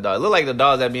beautiful ass dog. It looked like the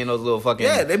dogs that be in those little fucking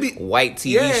They be white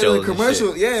TV yeah, shows. the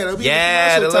commercial. And shit. Yeah, they'll be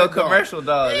Yeah, the little type dog. commercial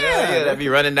dog. Yeah, Yeah. that be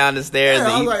running down the stairs. Yeah,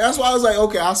 I and was eat. like, that's why I was like,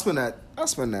 okay, I'll spend that.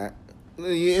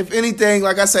 If anything,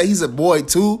 like I said, he's a boy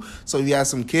too, so if he has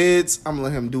some kids, I'm gonna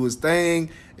let him do his thing,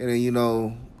 and then you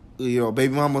know,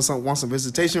 baby mama wants some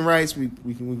visitation rights. We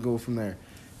can go from there.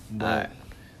 But, All right.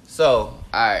 So, all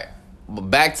right. But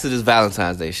back to this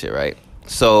Valentine's Day shit, right?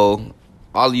 So,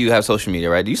 all of you have social media,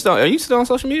 right? Are you still on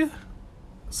social media?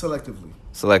 selectively,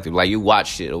 Selective, like you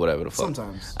watch shit or whatever the fuck.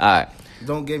 sometimes. All right.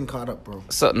 Don't get him caught up, bro.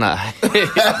 So, nah.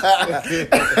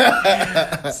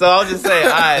 So, I'll just say, all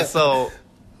right. So,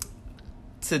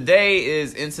 today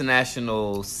is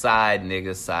International Side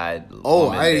Oh,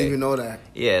 Woman I didn't Day. even know that.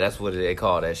 Yeah, that's what they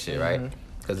call that shit, right?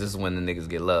 Because this is when the niggas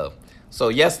get love. So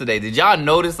yesterday, did y'all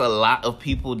notice a lot of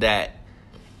people that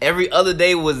every other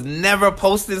day was never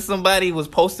posting somebody was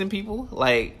posting people?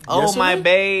 Like, oh, my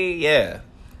bae, yeah.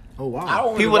 Oh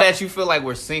wow. People that you feel like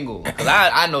were single. Because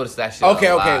I noticed that shit Okay,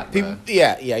 a okay. lot, People,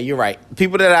 bruh. yeah, you're right.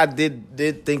 People that I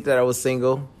did think that I was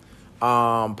single,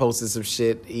 posted some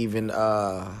shit. Even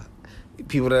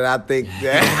people that I think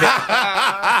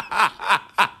that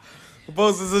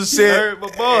posted some shit. Heard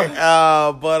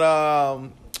my boy.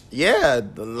 Yeah,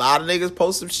 a lot of niggas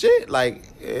post some shit.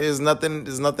 Like, there's nothing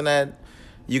that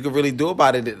you could really do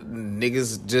about it.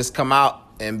 Niggas just come out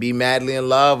and be madly in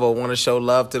love or want to show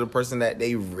love to the person that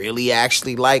they really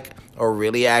actually like or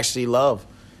really actually love.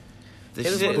 This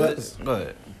It is shit, what it is. go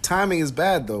ahead. Timing is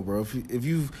bad though, bro. If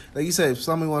you like you said, if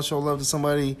somebody wants to show love to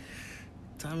somebody,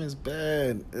 timing is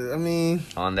bad. I mean,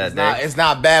 On that It's day.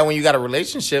 not bad when you got a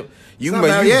relationship. You, it's not but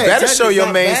bad. you Yeah, better exactly. show It's your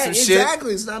not man bad. some shit.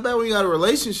 Exactly. It's not bad when you got a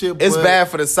relationship. It's but bad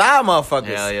for the side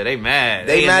motherfuckers. Hell yeah, they mad.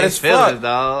 They in mad their as feelings, fuck.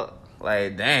 dog.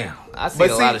 Like, damn. I see But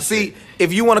a lot of see, shit.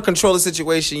 if you want to control the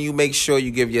situation, you make sure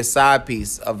you give your side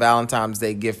piece a Valentine's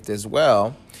Day gift as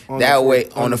well. On That the way,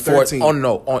 fourth- on on the the 4th, 13th.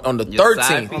 on the Your side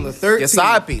 13th, piece? On the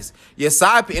 13th. your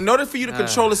side piece, In order for you to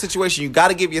control the situation, you got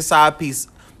to give your side piece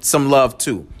some love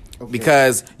too. Okay.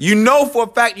 Because you know for a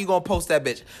fact you're going to post that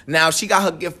bitch. Now, if she got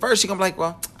her gift first, she going to be like,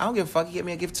 well, I don't give a fuck. You get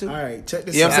me a gift too. all right, check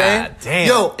this You know what out. I'm saying? God damn.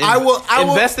 Yo, I will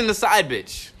invest in the side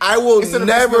bitch. I will It's an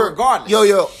investment never regardless.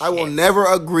 Yo, I will never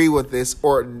agree with this,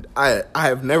 or I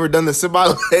have never done this in my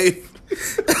life.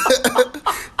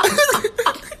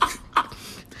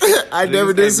 I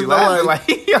never did this in my life.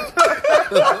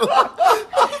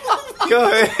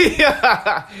 Go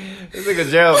ahead. This nigga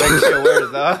Gerald making shit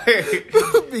worse,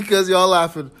 dog. Because y'all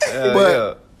laughing.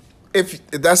 But if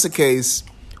that's the case,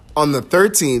 on the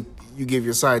 13th, you give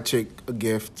your side chick a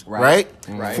gift, right?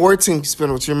 14th, you spend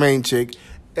it with your main chick.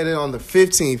 And then on the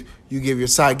 15th, you give your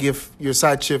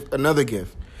side chick another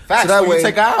gift. Facts, so that way you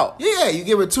take her out. Yeah, you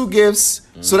give her 2 gifts.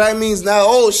 So that means now,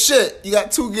 oh shit, you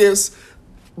got 2 gifts.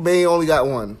 May only got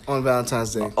 1 on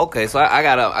Valentine's Day. Okay, so I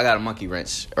got a monkey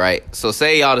wrench, right? So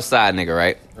say y'all the side nigga,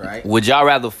 right? Right. Would y'all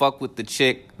rather fuck with the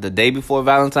chick the day before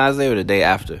Valentine's Day or the day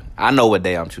after? I know what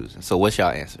day I'm choosing. So what's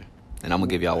y'all answer? And I'm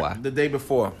gonna give y'all why. The day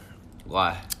before.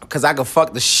 Why? Because I could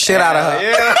fuck the shit out of her.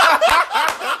 Yeah.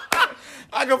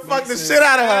 I can fuck the shit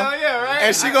out of her. Hell yeah, right?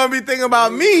 And she gonna be thinking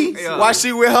about me while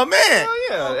she with her man. Oh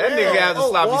yeah, that nigga have to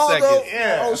sloppy Waldo. second.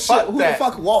 Yeah, Oh shit, fuck who that. the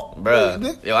fuck Walt?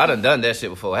 Bruh, yo, I done that shit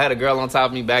before. I had a girl on top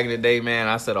of me back in the day, man.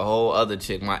 I said a whole other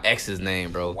chick, my ex's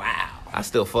name, bro. Wow. I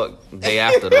still fucked the day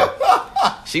after, though.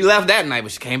 She left that night,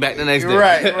 but she came back the next day.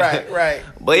 Right.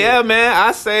 But yeah, man,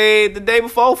 I say the day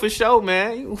before for sure,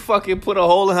 man. You fucking put a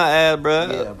hole in her ass, bro.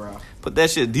 Yeah, bro. Put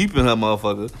that shit deep in her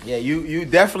motherfucker. Yeah, you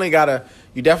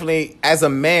definitely, as a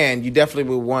man, you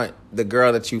definitely would want the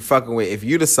girl that you fucking with, if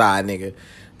you the side nigga,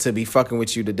 to be fucking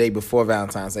with you the day before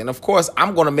Valentine's Day. And of course,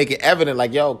 I'm gonna make it evident,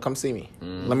 like, yo, come see me.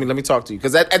 Let me talk to you.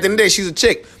 Because at the end of the day, she's a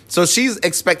chick. So she's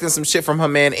expecting some shit from her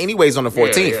man anyways on the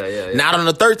 14th. Yeah. Not on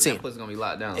the 13th. Pussy's gonna be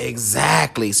locked down.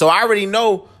 Exactly. So I already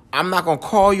know I'm not gonna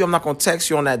call you, I'm not gonna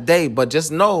text you on that day, but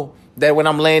just know that when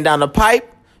I'm laying down the pipe,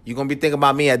 you're gonna be thinking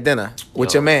about me at dinner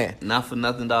with your man. Not for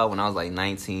nothing, dog. When I was like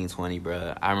 19, 20,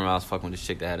 bro, I remember I was fucking with this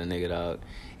chick that had a nigga, dog.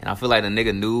 And I feel like the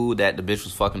nigga knew that the bitch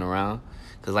was fucking around.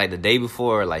 Because, like, the day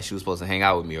before, like, she was supposed to hang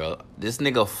out with me, bro. This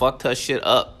nigga fucked her shit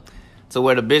up to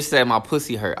where the bitch said my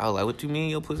pussy hurt. I was like, what you mean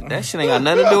your pussy? That shit ain't got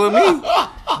nothing to do with me.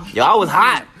 Yo, I was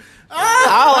hot.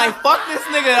 I was like, fuck this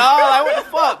nigga, dog. Like, what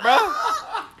the fuck, bro?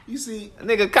 You see, A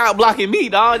nigga cock blocking me,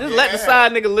 dog. Just let the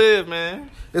side nigga live, man.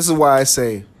 this is why I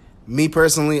say, me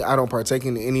personally, I don't partake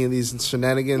in any of these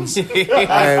shenanigans.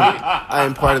 I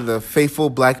am part of the faithful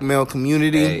black male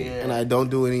community, and I don't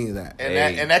do any of that.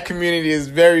 And that community is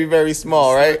very, very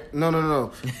small, right?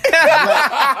 No.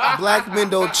 Black men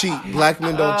don't cheat. Black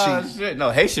men don't cheat. Shit.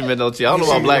 No, Haitian men don't cheat. I don't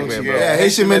know about black men, bro. Yeah,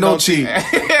 Haitian men don't cheat.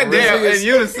 Damn, in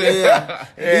unison.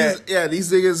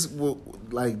 These niggas will,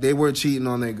 like, they weren't cheating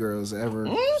on their girls ever.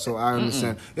 So I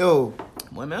understand. Yo,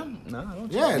 Women? No, I don't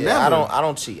cheat. yeah, Yeah, never. I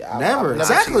don't cheat. Never.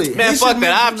 Exactly. cheated. Man, Haitian fuck men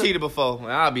that. I've do cheated before. Man,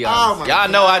 I'll be Oh, honest. my Y'all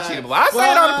know I God. cheated before. I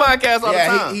say it on the podcast all the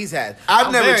Yeah, time. he's had. I've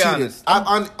I'm never very cheated.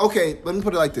 honest. Okay, let me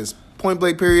put it like this. Point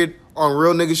blank period. On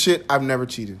real nigga shit, I've never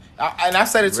cheated. And I've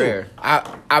said it too. Rare.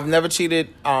 I've never cheated.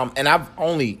 And I've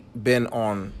only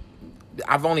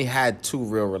had 2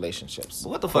 real relationships.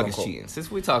 What the fuck is cheating?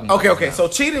 Since we talking Okay, about okay. this So now.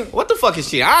 cheating. What the fuck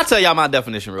is cheating? I'll tell y'all my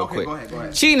definition real quick. go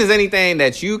ahead. Cheating is anything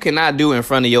that you cannot do in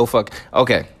front of your fuck.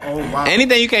 Okay. Oh, wow.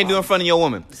 Anything you can't do in front of your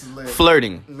woman. lit.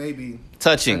 Flirting. Maybe.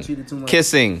 Touching. I cheated too much.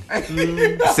 Kissing.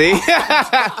 See?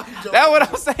 That's what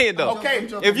I'm saying though. Okay.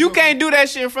 If you can't do that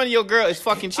shit in front of your girl, it's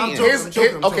fucking cheating.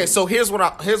 So here's what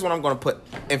I'm gonna put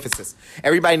emphasis.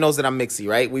 Everybody knows that I'm mixy,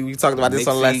 right? We talked about this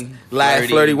on Mixy, last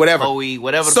flirty, whatever. Hoey,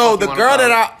 whatever the So fuck you the wanna girl call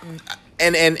that it. I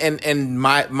and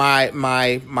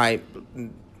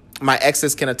my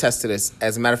exes can attest to this.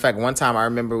 As a matter of fact, one time I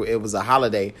remember it was a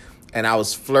holiday and I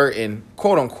was flirting,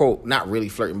 quote unquote, not really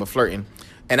flirting, but flirting.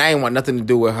 And I didn't want nothing to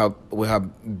do with her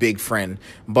big friend.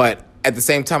 But at the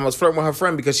same time, I was flirting with her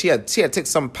friend because she had took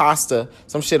some pasta,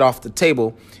 some shit off the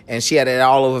table, and she had it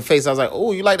all over her face. I was like,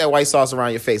 oh, you like that white sauce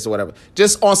around your face or whatever.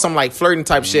 Just on some like flirting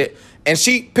type shit. And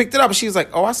she picked it up and she was like,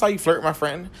 oh, I saw you flirt with my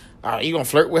friend. You gonna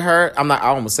flirt with her? I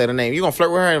almost said her name. You gonna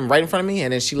flirt with her and right in front of me?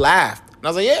 And then she laughed. And I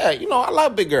was like, yeah, I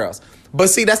love big girls. But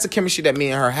see, that's the chemistry that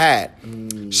me and her had.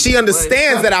 She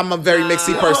understands that I'm a very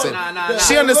mixy person.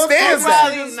 She understands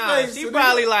that. She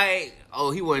probably like,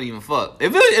 oh, he wouldn't even fuck.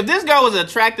 If this girl was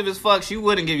attractive as fuck, she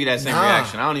wouldn't give you that same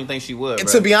reaction. I don't even think she would. And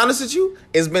bro. to be honest with you,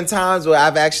 it's been times where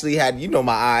I've actually had,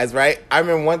 my eyes, right? I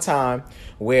remember one time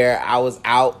where I was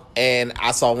out and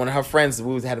I saw one of her friends.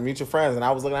 We had a mutual friends, and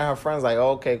I was looking at her friends like,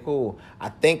 oh, okay, cool. I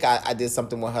think I did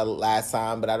something with her last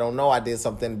time, but I don't know I did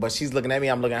something. But she's looking at me,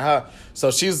 I'm looking at her.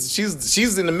 So she's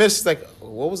in the midst. She's like,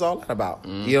 what was all that about?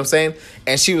 You know what I'm saying?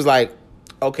 And she was like,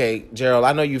 okay, Gerald,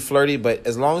 I know you flirty, but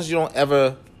as long as you don't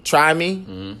ever try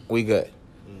me, we good.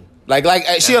 Like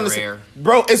she understands,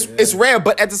 bro. It's rare,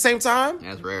 but at the same time,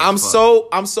 that's rare. I'm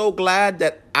so glad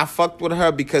that I fucked with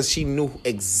her because she knew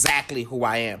exactly who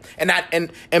I am,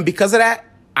 and because of that,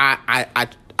 I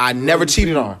I never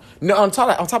cheated on her. No, on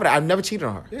top of that, I've never cheated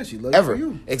on her. Yeah, she loved ever.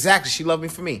 you for you. Exactly, she loved me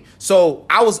for me. So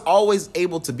I was always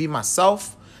able to be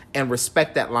myself and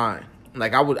respect that line.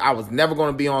 Like I was never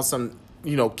going to be on some,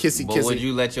 kissy. But would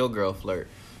you let your girl flirt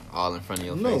all in front of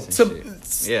your face To- and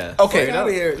shit? Yeah. Okay. Get out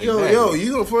of here. Yo,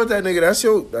 you gonna flirt that nigga?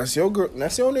 That's your girl.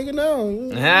 That's your nigga now.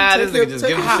 Nah, this nigga just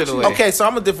giving shit away. Okay, so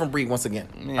I'm a different breed once again.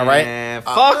 All right. Man,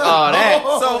 fuck all that.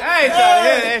 So I ain't trying to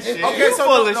hear that shit. Okay, You so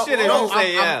full no, of shit if no, you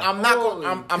say yeah. I'm not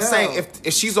going. I'm saying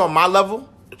if she's on my level,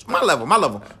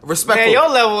 respectful. Man, your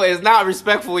level is not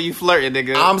respectful when you flirting,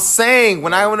 nigga. I'm saying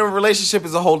when I'm in a relationship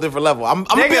is a whole different level. I'm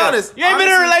gonna be honest. You ain't been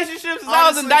in a relationship since I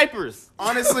was in diapers.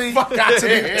 Honestly,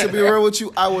 to be real with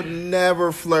you, I would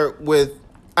never flirt with,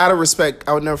 out of respect,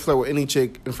 I would never flirt with any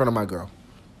chick in front of my girl.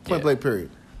 Point blank, period.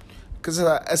 Because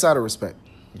it's out of respect.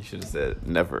 You should have said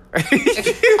never.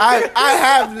 I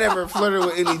have never flirted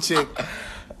with any chick.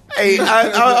 Hey,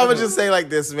 I would just say like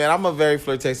this, man. I'm a very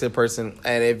flirtatious person,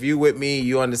 and if you with me,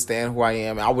 you understand who I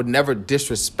am. I would never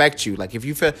disrespect you. Like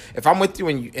if I'm with you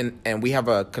and we have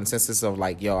a consensus of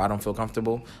like, yo, I don't feel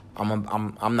comfortable.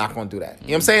 I'm not going to do that. You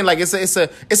know what I'm saying? Like it's an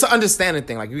understanding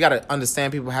thing. Like you got to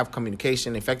understand people have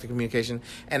communication, effective communication.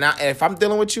 And if I'm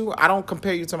dealing with you, I don't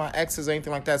compare you to my exes or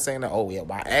anything like that. Saying that, oh yeah,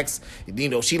 my ex,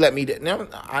 she let me. No,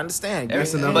 I understand.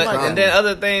 And then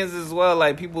other things as well.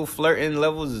 Like people flirting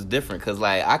levels is different. Cause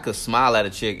like I could smile at a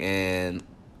chick and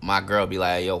my girl be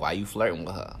like, yo, why you flirting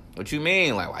with her? What you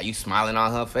mean? Like why you smiling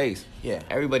on her face? Yeah.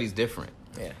 Everybody's different.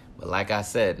 Yeah. But like I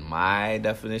said, my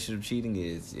definition of cheating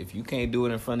is if you can't do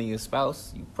it in front of your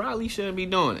spouse, you probably shouldn't be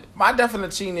doing it. My definition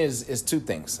of cheating is two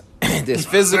things. There's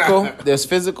physical, That's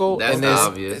and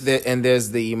obvious.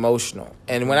 There's the emotional.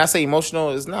 And when I say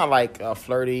emotional, it's not like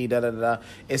flirty, da-da-da-da.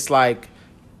 It's like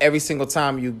every single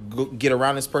time you get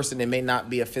around this person, it may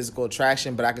not be a physical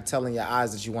attraction, but I could tell in your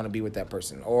eyes that you want to be with that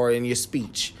person. Or in your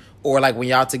speech. Or like when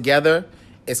y'all together,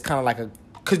 it's kind of like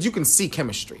because you can see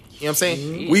chemistry. You know what I'm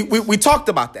saying? We talked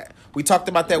about that. We talked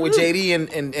about that with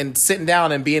JD and sitting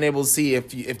down and being able to see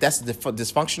if that's a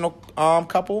dysfunctional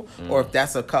couple or if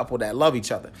that's a couple that love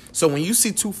each other. So when you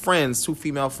see two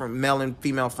male and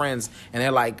female friends, and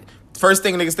they're like, first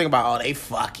thing niggas think about, oh, they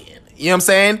fucking. You know what I'm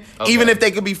saying? Okay. Even if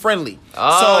they could be friendly.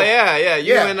 Oh, so, yeah.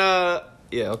 You yeah. and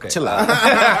yeah, okay. Chill out. Chill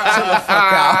the fuck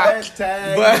out.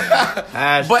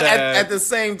 Hashtag. But at the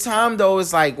same time, though,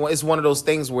 it's like it's one of those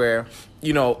things where,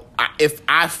 if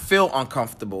I feel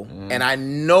uncomfortable and I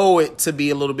know it to be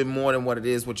a little bit more than what it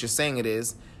is, what you're saying it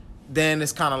is, then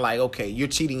it's kind of like, okay, you're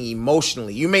cheating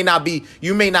emotionally. You may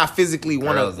not physically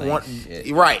want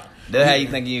to, right? They'll have you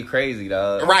thinking you're crazy,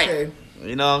 dog. Right. Okay.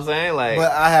 You know what I'm saying? Like,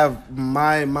 But I have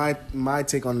my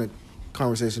take on the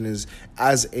conversation is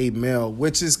as a male,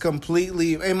 which is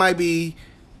completely, it might be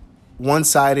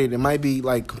one-sided, it might be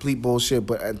like complete bullshit,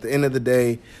 but at the end of the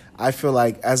day, I feel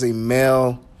like as a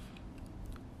male,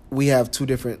 we have two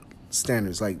different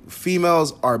standards. Like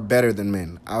females are better than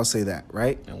men. I'll say that,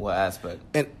 right? in what aspect?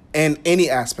 And any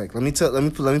aspect. Let me put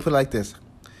it like this.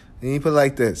 Let me put it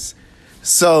like this.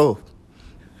 So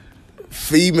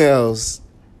females,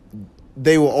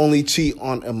 they will only cheat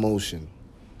on emotion.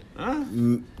 Huh?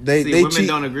 They women cheat.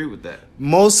 don't agree with that.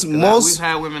 Most We've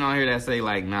had women on here that say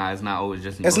like, nah, it's not always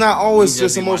just emotion. It's not always We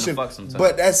just be wanting to emotion, fuck sometimes.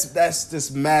 but that's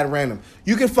just mad random.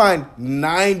 You can find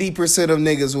 90% of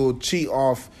niggas who will cheat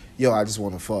off, yo, I just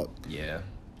want to fuck. Yeah.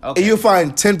 And Okay. you'll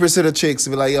find 10% of chicks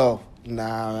will be like, yo,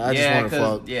 nah, I just want to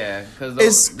fuck. Yeah, because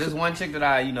It's- this one chick that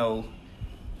I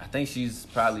think she's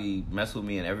probably messed with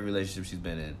me in every relationship she's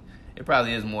been in. It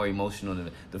probably is more emotional than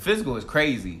the physical is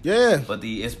crazy. Yeah. But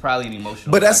it's probably an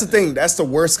emotional. But that's the factor. thing. That's the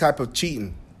worst type of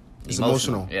cheating. It's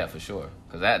emotional. Yeah, for sure.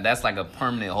 Because that's like a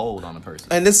permanent hold on a person.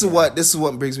 And this is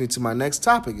what brings me to my next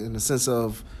topic in the sense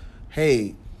of,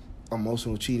 hey,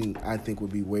 emotional cheating I think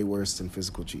would be way worse than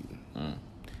physical cheating.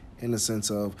 In the sense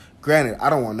of, granted,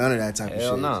 I don't want none of that type of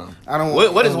Hell shit. no. I don't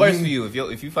want. What is worse for you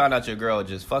if you find out your girl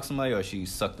just fucked somebody or she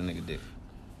sucked the nigga dick?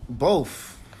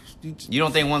 Both. You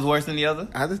don't think one's worse than the other?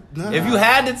 Nah. If you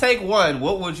had to take one,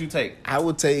 what would you take? I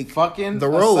would take Fucking the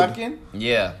road. sucking,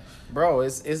 Yeah. bro.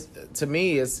 It's to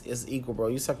me, it's equal, bro.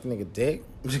 You suck the nigga dick.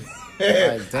 Like,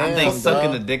 I damn, think sucking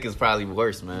bro. the dick is probably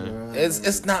worse, man.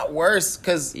 It's not worse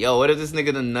because Yo, what if this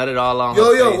nigga done nutted all on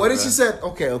her Yo, face, what if bruh? she said?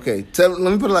 Okay. Let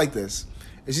me put it like this.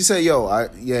 If she said, "Yo, I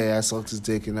sucked his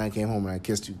dick and I came home and I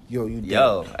kissed you," yo, you dead.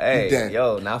 Yo, You hey, dead.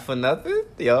 yo, not for nothing.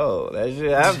 Yo, that shit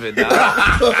happened,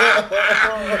 dog.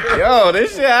 Yo,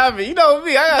 this shit happened. You know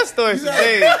me, I got stories for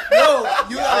days. Yo,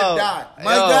 you gotta Yo, die. yo.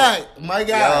 My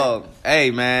guy. Yo,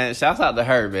 hey man, shouts out to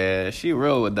her, man. She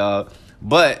real with dog.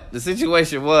 But the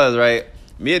situation was, right,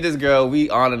 Me and this girl, we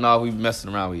on and off, we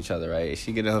messing around with each other, right?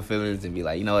 She get in her feelings and be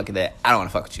like, you know what, Cadet, I don't want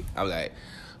to fuck with you. I was like,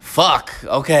 fuck,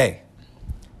 okay.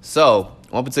 So,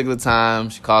 one particular time,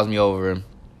 she calls me over.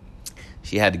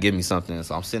 She had to give me something,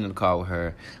 so I'm sitting in the car with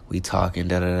her. We talking,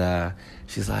 da-da-da.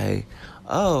 She's like,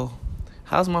 oh,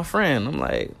 how's my friend? I'm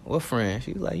like, what friend?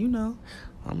 She's like, you know.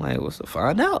 I'm like, what's to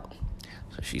find out?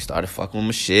 So she started fucking with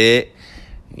my shit,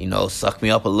 you know, sucked me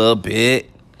up a little bit.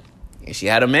 And she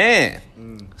had a man.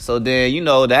 So then, you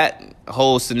know, that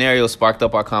whole scenario sparked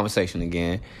up our conversation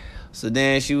again. So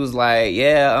then she was like,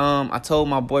 yeah, I told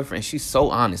my boyfriend. She's so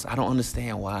honest. I don't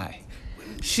understand why.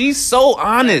 She's so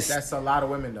honest. That's a lot of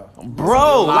women, though.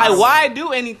 Bro, like, why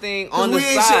do anything on the we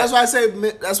ain't side?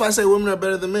 shit. That's why I say women are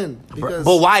better than men. Because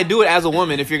But why do it as a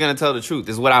woman if you're going to tell the truth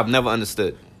is what I've never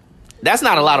understood. That's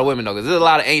not a lot of women, though, because there's a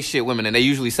lot of ain't shit women, and they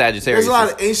usually Sagittarius. there's a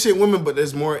lot of ancient women, but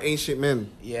there's more ancient men.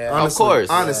 Yeah. Honestly,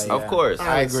 Honestly. Of course.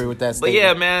 I agree with that But statement.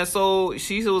 yeah, man, so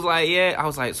she was like, yeah. I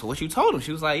was like, so what you told him?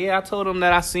 She was like, yeah, I told him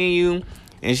that I seen you.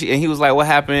 And he was like, what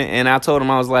happened? And I told him,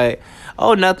 I was like,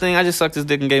 oh, nothing. I just sucked his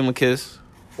dick and gave him a kiss.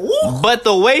 Ooh. But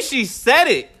the way she said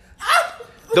it,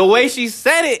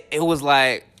 it was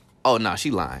like, oh, no,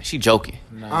 she lying. She joking.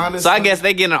 Honestly, So I guess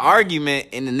they get in an argument,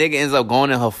 and the nigga ends up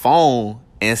going in her phone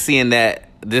and seeing that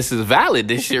this is valid.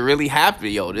 This shit really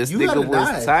happened. Yo, this You nigga gotta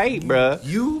was die. tight, bruh.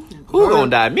 Who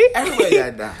gonna die? Me? Everybody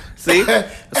gotta die. See?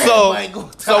 Everybody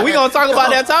gonna So we gonna talk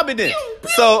about that topic then.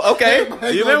 So, okay.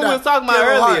 Everybody You remember gonna we was talking about die.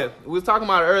 Kevin earlier. Hart. We was talking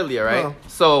about it earlier, right? Huh.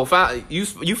 So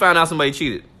you found out somebody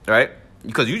cheated, right?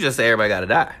 Because you just say everybody gotta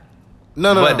die.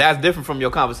 No. But that's different from your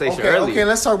conversation earlier. Okay,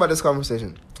 let's talk about this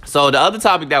conversation. So the other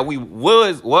topic that we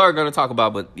were gonna talk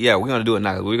about, but yeah, we're gonna do it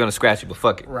now. We're gonna scratch it, but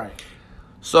fuck it. Right.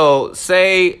 So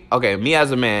say, okay, me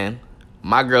as a man,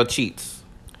 my girl cheats.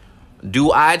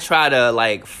 Do I try to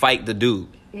like fight the dude?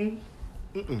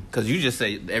 Because you just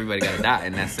say everybody gotta die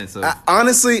in that sense of.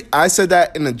 Honestly, I said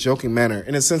that in a joking manner,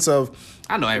 in a sense of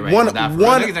I know everybody gotta die for real.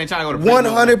 Niggas ain't trying to go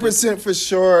to prison. 100% for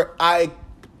sure.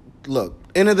 Look,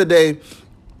 end of the day,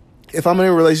 if I'm in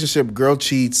a relationship, girl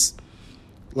cheats,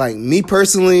 like me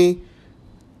personally,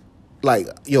 like,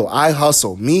 yo, I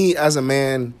hustle. Me as a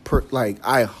man,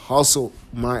 I hustle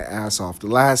my ass off. The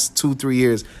last 2-3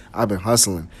 years, I've been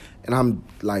hustling. And I'm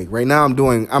like, right now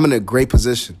I'm in a great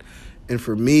position. And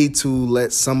for me to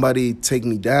let somebody take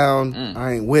me down,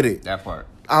 I ain't with it. That part.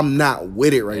 I'm not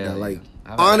with it right Yeah, now. yeah. Like,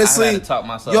 I've honestly, had to talk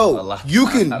myself a yo, lot. you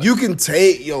can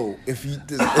take, if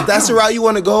that's the route you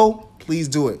want to go, please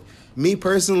do it. Me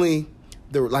personally,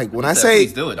 when I say,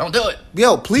 please do it, don't do it.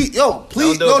 please, Don't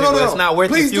do it, no, people. It's not worth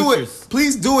please your do it. futures.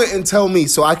 Please do it and tell me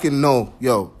so I can know.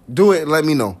 Do it and let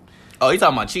me know. Oh, you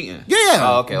talking about cheating? Yeah,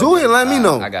 Oh, okay. do it and let me All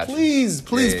know. right, I got you. Please,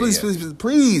 Yeah, yeah.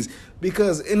 please.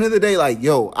 Because end of the day, like,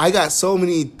 yo, I got so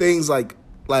many things. Like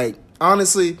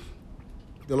honestly,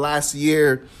 the last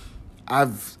year,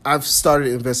 I've started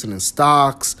investing in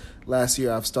stocks. Last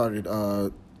year, I've started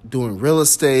doing real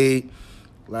estate.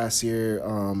 Last year,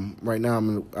 right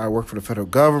now, I work for the federal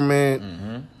government.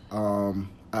 Mm-hmm.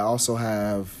 I also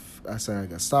have. I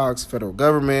got stocks, federal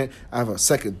government. I have a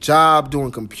second job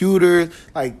doing computers.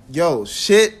 Like, yo,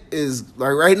 shit is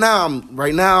like right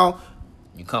now.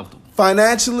 You comfortable?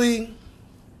 Financially,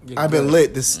 I've been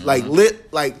lit this Mm-hmm.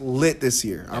 lit this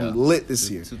year. Yeah. I'm lit this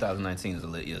year. 2019 is a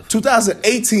lit year.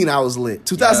 2018, I was lit.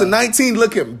 2019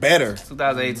 looking better.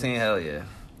 2018, hell yeah.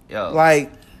 Yo.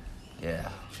 Like, yeah.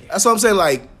 that's what I'm saying.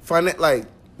 Like,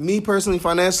 me personally,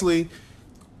 financially,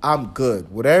 I'm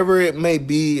good. Whatever it may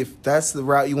be, if that's the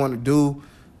route you want to do,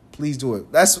 please do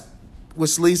it. That's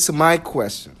which leads to my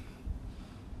question.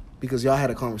 Because y'all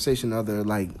had a conversation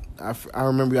I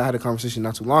remember y'all had a conversation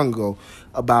not too long ago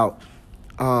about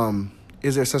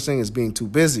is there such thing as being too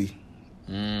busy?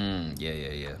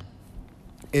 Yeah.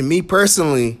 And me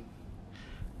personally,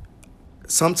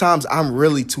 sometimes I'm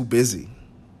really too busy.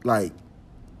 Like,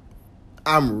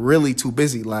 I'm really too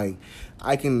busy. Like,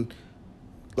 I can,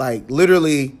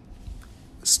 literally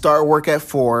start work at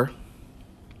 4,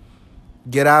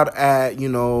 get out at, get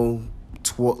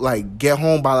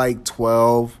home by,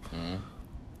 12.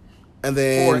 And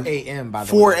then 4 a.m. by the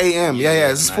 4 way. a.m. Yeah,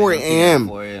 this is 4 a.m.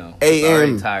 4 a.m. It's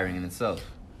already a.m. tiring in itself.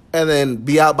 And then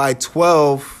be out by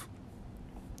 12,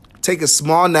 take a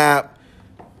small nap,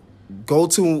 go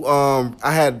to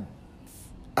I had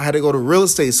to go to real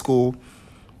estate school.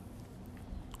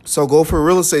 So go for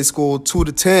real estate school 2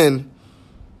 to 10.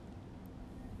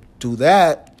 Do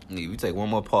that. Yeah, we take one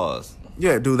more pause.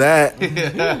 Yeah, do that.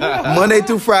 Monday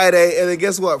through Friday, and then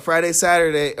guess what? Friday,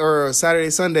 Saturday, or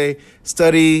Saturday, Sunday,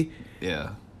 study.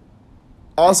 Yeah.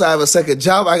 Also, I have a second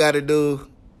job I got to do,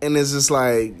 and it's just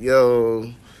like,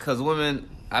 yo. Because women,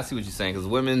 I see what you're saying because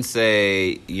women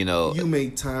say, you know, You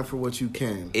make time for what you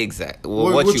can. exactly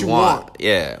what you want.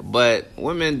 Yeah, but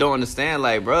women don't understand.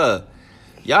 Like, bruh,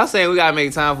 y'all saying we gotta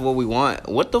make time for what we want.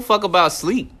 What the fuck about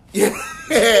sleep? Yeah.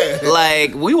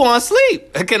 Like, we want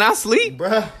sleep. Can I sleep?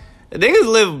 Bruh. Niggas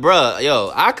live, bruh.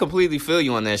 Yo, I completely feel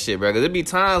you on that shit, bruh. Because there be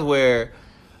times where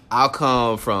I'll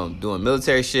come from doing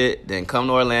military shit, then come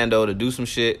to Orlando to do some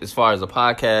shit as far as a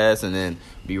podcast, and then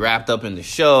be wrapped up in the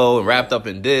show and wrapped up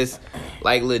in this.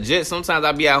 Like, legit, sometimes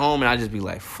I'll be at home and I just be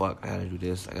like, fuck, I gotta do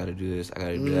this, I gotta do this, I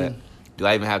gotta do that. Do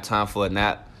I even have time for a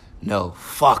nap? No.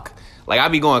 Fuck. Like, I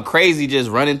be going crazy just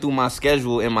running through my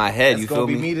schedule in my head. It's you gonna feel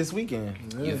be me? me this weekend.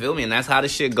 You feel me? And that's how the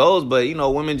shit goes. But, you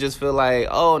know, women just feel like,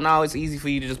 oh, no, it's easy for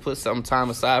you to just put some time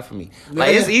aside for me.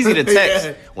 Like, it's easy to text.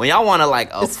 Yeah. When y'all want to,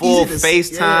 like, a It's full easy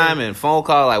to- FaceTime yeah. and phone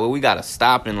call, like, where we got to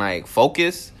stop and, like,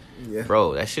 focus. Yeah.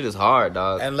 Bro, that shit is hard,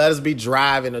 dog. And let us be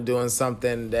driving or doing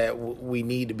something that we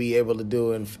need to be able to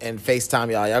do and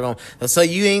FaceTime y'all. Y'all gonna, so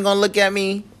you ain't gonna look at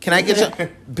me? Can I get you?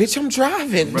 Bitch, I'm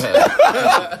driving.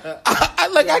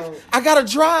 I gotta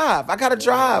drive. I gotta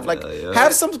drive. Like, yeah.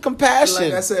 have some compassion.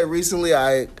 Like I said, recently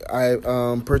I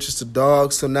purchased a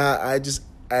dog, so now I just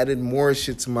added more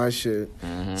shit to my shit.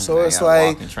 So I it's gotta like,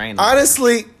 walk and train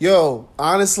him.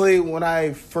 honestly, when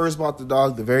I first bought the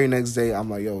dog, the very next day, I'm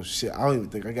like, yo, shit, I don't even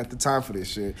think I got the time for this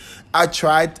shit. I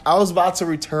was about to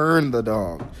return the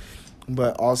dog,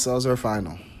 but all sales are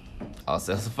final. All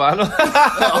sales are final. All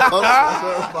sales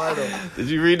are final. Did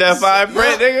you read that fine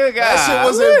print, nigga? That shit God.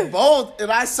 was in bold, and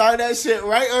I signed that shit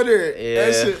right under it. Yeah.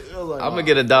 That shit, I was like, I'm going to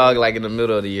get a dog, like, in the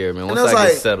middle of the year, man. Once it was I get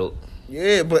like- settled.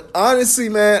 Yeah, but honestly,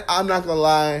 man, I'm not gonna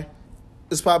lie.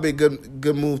 It's probably a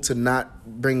good move to not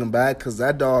bring him back because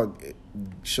that dog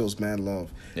shows man love.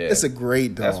 Yeah. It's a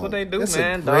great dog. That's what they do, It's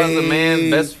man. Dog's a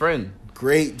man's best friend.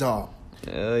 Great dog.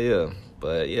 Hell yeah.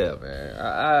 But yeah, man,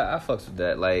 I fucks with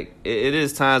that. Like, it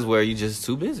is times where you just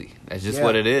too busy. That's just Yeah.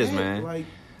 what it is, Yeah, man.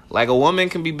 Like a woman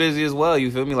can be busy as well.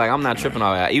 You feel me? Like, I'm not tripping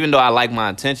on that. Even though I like my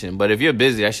attention, but if you're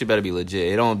busy, that shit better be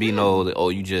legit. It don't be no, oh,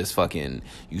 you just fucking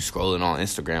you scrolling on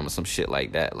Instagram or some shit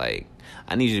like that. Like,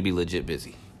 I need you to be legit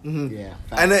busy. Yeah.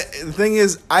 And the thing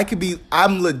is,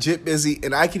 I'm legit busy,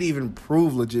 and I could even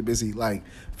prove legit busy. Like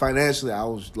financially, I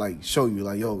was like show you,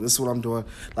 like, yo, this is what I'm doing.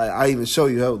 Like I even show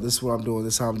you, yo, this is what I'm doing.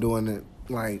 This is how I'm doing it.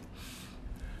 Like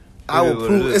I Yeah, will what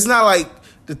prove. it is. It's not like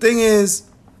the thing is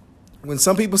when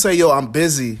some people say, yo, I'm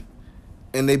busy,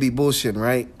 and they be bullshitting,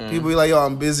 right? People be like, yo,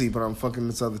 I'm busy, but I'm fucking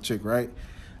this other chick, right?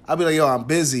 I'll be like, yo, I'm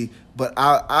busy, but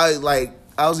I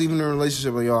was even in a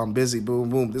relationship with, yo, I'm busy, boom,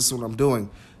 boom, this is what I'm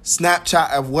doing.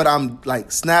 Snapchat of what I'm,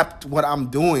 like, snapped what I'm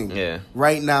doing Yeah.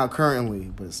 right now currently,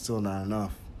 but it's still not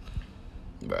enough.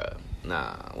 Bruh,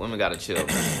 nah, women gotta chill,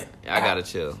 man. I gotta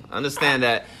chill. Understand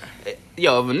that,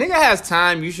 yo, if a nigga has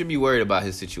time, you should be worried about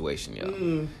his situation, yo.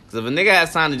 Because if a nigga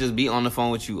has time to just be on the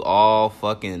phone with you all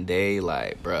fucking day,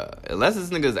 like, bruh, unless this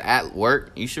nigga's at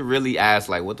work, you should really ask,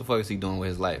 like, what the fuck is he doing with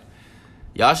his life?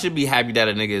 Y'all should be happy that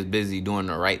a nigga is busy doing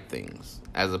the right things,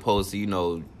 as opposed to, you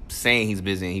know, saying he's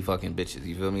busy and he fucking bitches.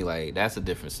 You feel me? Like, that's a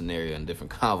different scenario and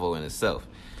different convo in itself.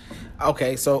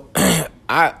 Okay, so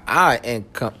I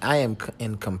am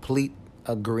in complete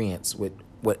agreement with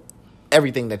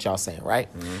everything that y'all saying, right?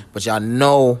 But y'all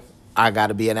know I got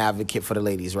to be an advocate for the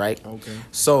ladies, right? Okay.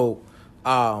 So,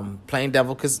 playing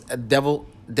devil's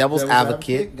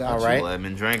advocate, Got all you. right? Well, I've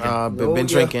been drinking. Been yeah.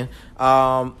 drinking.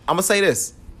 I'm gonna say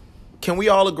this: can we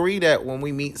all agree that when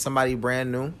we meet somebody brand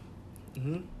new,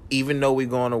 even though we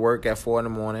going to work at 4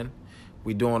 a.m,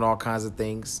 we doing all kinds of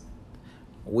things,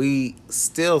 we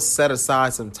still set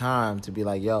aside some time to be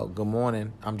like, yo, good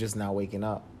morning, I'm just now waking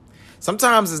up.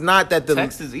 Sometimes it's not that the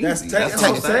Text is easy. That's That's text. what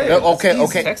I'm Text. saying.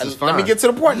 Okay. Text is Let me fine. get to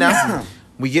the point now.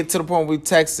 We get to the point we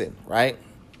texting, right?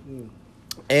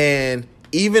 And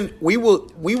even we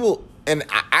will, and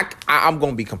I'm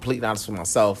gonna be completely honest with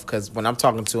myself, because when I'm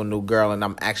talking to a new girl and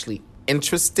I'm actually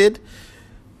interested,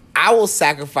 I will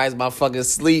sacrifice my fucking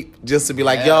sleep just to be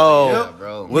like, yo, yeah,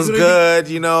 bro. what's good?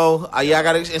 You know, yeah, I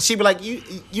gotta. And she be like,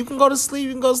 you can go to sleep.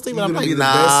 You can go to sleep. And I'm gonna like, be the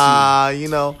nah, you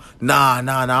know, nah. I'm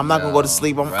not gonna go to Yo,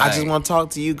 sleep. I just right. want to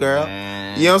talk to you, girl.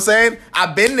 Man. You know what I'm saying?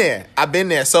 I've been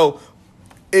there. So,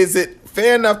 is it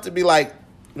fair enough to be like,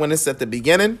 when it's at the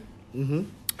beginning,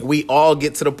 we all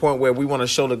get to the point where we want to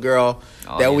show the girl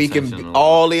All that the we attention can in be the world.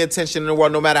 all the attention in the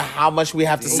world, no matter how much we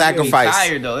have to sacrifice.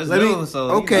 Tired though. It's Let me- new, so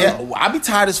okay. You know. Yeah, I be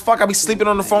tired as fuck. I be sleeping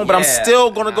on the phone, but I'm Yeah,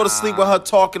 still gonna go to sleep with her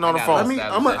talking on the I phone. gotta I mean,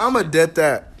 establish that I'm a shit. debt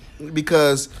that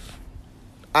because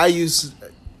I used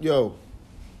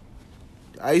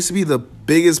to be the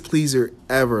biggest pleaser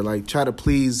ever. Like try to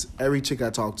please every chick I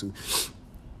talk to.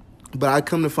 But I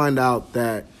come to find out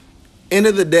that end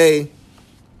of the day,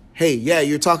 hey, yeah,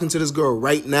 you're talking to this girl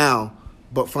right now,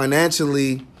 but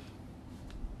financially,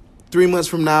 3 months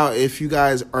from now, if you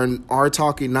guys are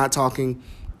talking, not talking,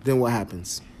 then what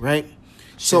happens, right?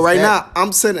 So right now,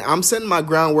 I'm setting my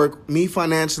groundwork. Me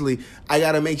financially, I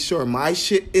gotta make sure my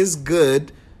shit is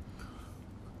good.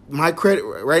 My credit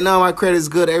right now, my credit is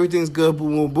good. Everything's good.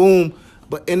 Boom, boom, boom.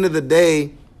 But end of the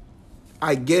day,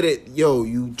 I get it. Yo,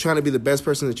 you trying to be the best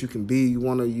person that you can be. You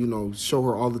want to, show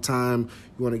her all the time.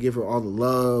 You want to give her all the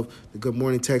love, the good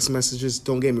morning text messages.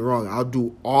 Don't get me wrong. I'll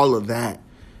do all of that.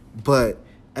 But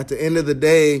at the end of the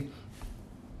day,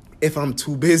 if I'm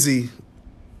too busy,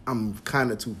 I'm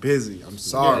kind of too busy. I'm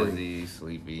sorry. Busy,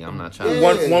 sleepy. I'm not trying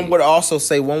to... One would also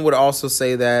say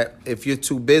that if you're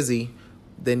too busy,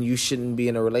 then you shouldn't be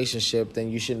in a relationship. Then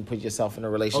you shouldn't put yourself in a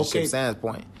relationship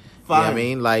standpoint. Fine. You know what I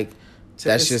mean? Like,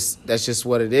 that's just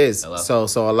what it is. Hello?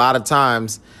 So a lot of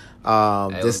times, Hey,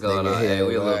 this what's going nigga on? here, Hey,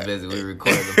 we a little busy. We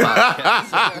recorded the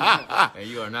podcast. And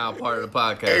you are now part of the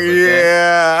podcast. Okay?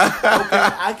 yeah.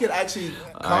 Okay, I could actually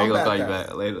I ain't gonna combat call you that.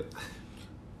 back later.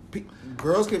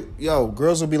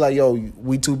 Girls will be like, yo,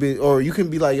 we too busy. Or you can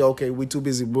be like, yo, okay, we too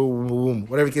busy. Boom, boom, boom.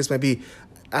 Whatever the case may be.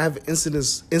 I have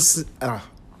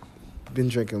been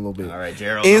drinking a little bit. All right,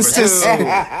 Gerald.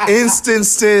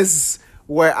 Instances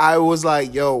where I was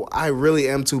like, yo, I really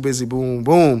am too busy. Boom,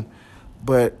 boom.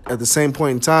 But at the same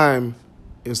point in time,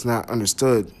 it's not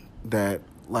understood that,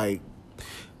 like,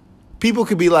 people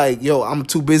could be like, yo, I'm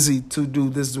too busy to do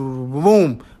this,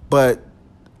 boom. But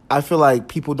I feel like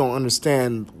people don't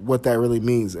understand what that really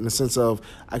means in the sense of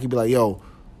I could be like, yo,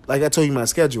 like I told you my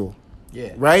schedule.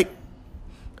 Yeah. Right?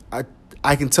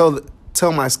 I can tell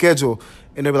my schedule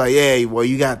and they'll be like, yeah, well,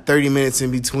 you got 30 minutes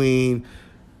in between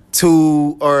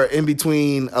 2 or in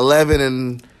between 11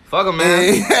 and Fuck 'em,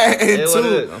 man. and What 2.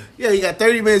 it is. Yeah, you got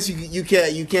 30 minutes. You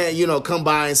can't come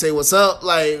by and say what's up.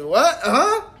 Like, what?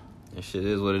 Huh? That shit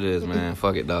is what it is, man.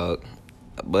 Fuck it, dog.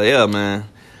 But yeah, man.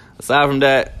 Aside from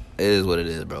that, it is what it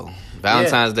is, bro.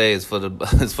 Valentine's Day is for the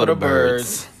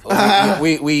birds.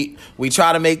 we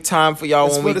try to make time for y'all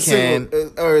It's when for we the can.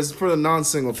 single, or it's for the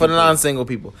non-single. For the non-single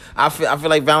people, I feel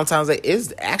like Valentine's Day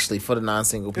is actually for the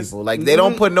non-single people. Like they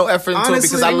don't put no effort into it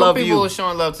because I love People you. are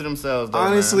showing love to themselves, though,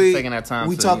 Honestly, man. Taking that time.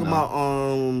 we to, talking about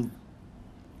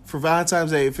for Valentine's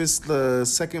Day. If it's the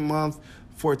second month,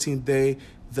 14th day,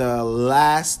 the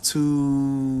last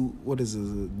two, what is it?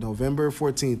 November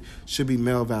 14th should be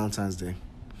male Valentine's Day.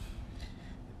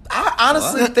 I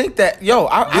honestly think that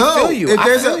I feel you. If I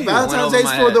there's feel a you. Valentine's Went Day over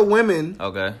for my the head. women,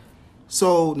 Okay.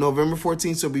 so November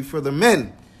 14th should be for the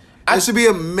men. There should be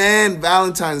a man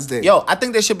Valentine's Day. I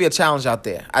think there should be a challenge out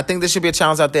there.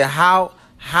 How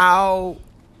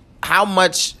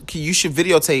much you should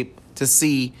videotape to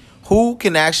see who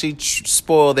can actually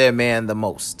spoil their man the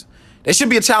most. There should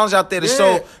be a challenge out there to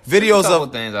show videos couple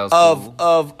things that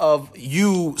was of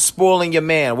you spoiling your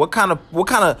man. What kind of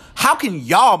how can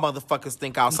y'all motherfuckers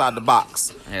think outside the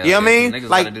box? Yeah, you know what I mean? niggas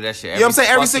Like gotta do that shit you know what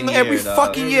I'm saying? Every dog.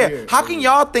 fucking year. How can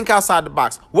y'all think outside the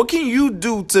box? What can you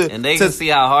do to And they can see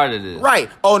how hard it is. Right.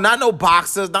 Oh, not no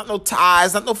boxers, not no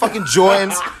ties, not no fucking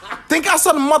Jordans. Think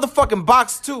outside the motherfucking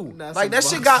box too. Not Like that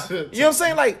some shit got boxers. you know what I'm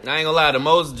saying? Like I ain't gonna lie, the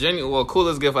most genuine,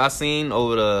 coolest gift I seen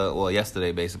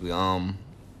yesterday basically.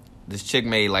 This chick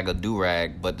made like a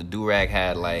do-rag, but the do-rag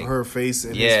had like her face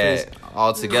and his face.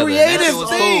 all together. And that shit creative was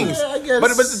things. cool. I guess.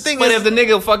 But the thing But is if the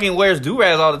nigga fucking wears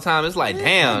do-rags all the time, it's like,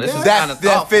 damn, this is kind that of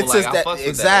thoughtful. fits like, us I that fucks with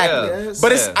exactly. That. Yes.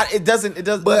 But Yeah. it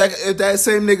doesn't But like, if that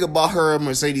same nigga bought her a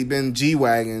Mercedes-Benz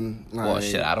G-Wagon, like, Well,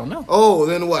 shit, I don't know. oh,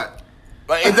 then what?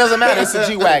 it doesn't matter. It's a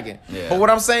G-Wagon. Yeah. But what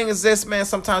I'm saying is this, man.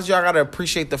 Sometimes y'all gotta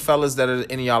appreciate the fellas that are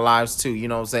in your lives too. You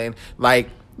know what I'm saying? Like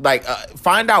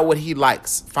find out what he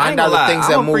likes. I Find ain't out gonna the lie, things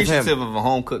I'm that move appreciative him. of a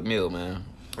home cooked meal, man.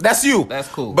 That's you. That's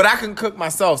cool. But I can cook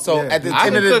myself. So Yeah, at the I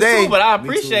end can of the cook day, too, but I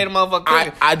appreciate a motherfucker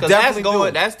cooking. I 'Cause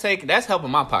definitely do. that's helping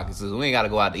my pockets. So we ain't got to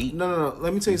go out to eat. No.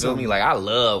 Let me tell you You feel something. me? Like I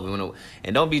love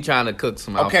and don't be trying to cook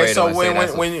some okay, Alfredo so and say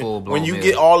that's a when full-blown you meal.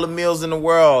 get all the meals in the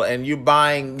world and you're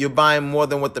buying more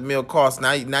than what the meal costs.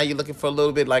 Now you're looking for a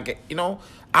little bit like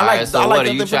I like so I what like are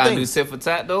the you different trying things. to do tit for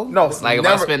tat though? No, like if I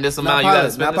never. spend this Not amount, you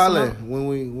gotta spend this pilot. amount.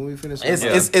 When we finish,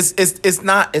 It's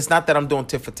not that I'm doing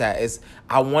tit for tat. It's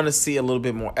I want to see a little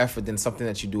bit more effort than something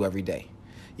that you do every day.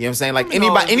 You know what I'm saying? Like I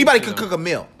mean, anybody no, can cook a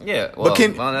meal. Yeah, But well,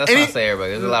 can that's any- not say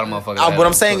everybody. There's a lot of motherfuckers. that What I'm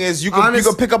don't saying cook. is you can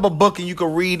Honest- pick up a book and you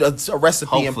can read a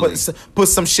recipe and put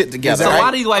some shit together. So right?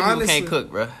 why these white people Honestly- can't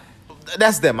cook, bro?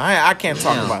 That's them. I can't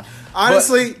talk Damn. about it.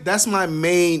 honestly, that's my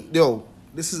main.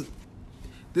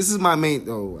 This is my main.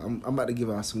 I'm about to give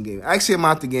out some game. Actually, I'm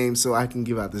out the game, so I can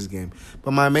give out this game.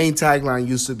 But my main tagline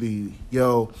used to be,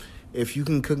 if you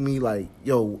can cook me, like,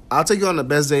 I'll take you on the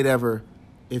best date ever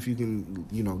if you can,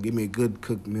 give me a good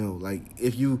cooked meal. Like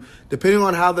if you, depending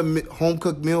on how the home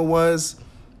cooked meal was,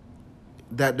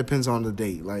 that depends on the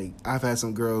date. Like I've had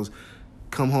some girls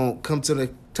come to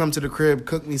the crib,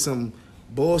 cook me some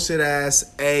bullshit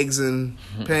ass eggs and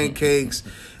pancakes.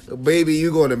 Baby,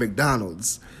 you going to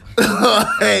McDonald's.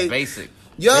 Like, Basic.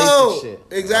 Yo, Basic shit.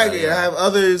 exactly. I have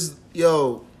others,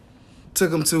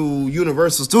 took them to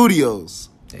Universal Studios.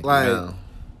 They threw Like, down.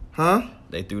 huh?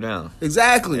 They threw down.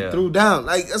 Exactly. Yeah. Threw down.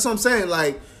 Like, that's what I'm saying.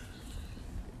 Like,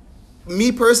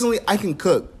 me personally, I can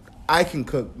cook.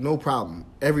 No problem.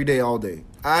 Every day, all day.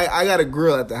 I got a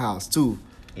grill at the house, too.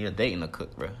 You're dating a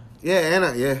cook, bro.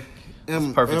 Yeah,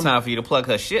 Perfect time for you to plug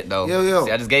her shit, though. Yo.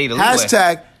 See, I just gave you the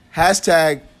leeway.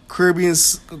 Hashtag Caribbean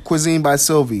Cuisine by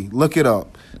Sylvie. Look it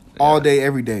up. All day,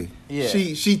 every day. Yeah.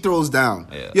 She throws down.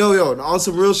 Yeah. Yo, on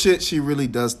some real shit, she really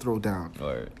does throw down.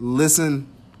 Word. Listen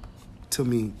to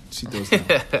me. She throws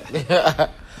down.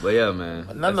 But yeah, man.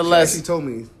 Nonetheless, She told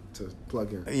me to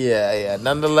plug in. yeah.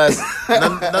 Nonetheless,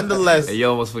 Hey, you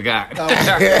almost forgot.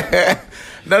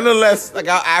 Nonetheless, like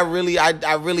I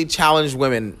really challenge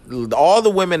women, all the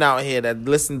women out here that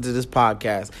listen to this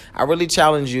podcast. I really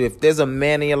challenge you. If there's a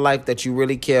man in your life that you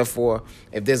really care for,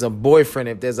 if there's a boyfriend,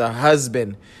 if there's a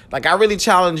husband, like I really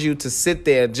challenge you to sit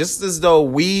there, just as though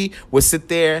we would sit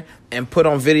there and put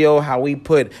on video how we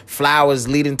put flowers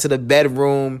leading to the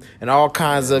bedroom and all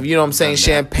kinds of,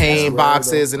 champagne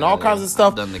boxes and all kinds of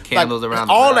stuff. I've done the candles around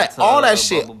the all bathtub, all that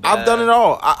shit. bubble I've done it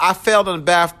all. I failed on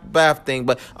the bath thing,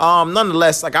 but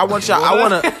nonetheless, like I want y'all. I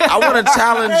want to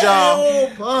challenge y'all.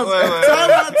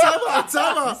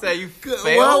 Time out. Say you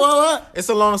failed? What? It's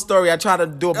a long story. I tried to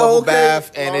do a bubble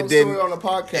bath and it didn't. On the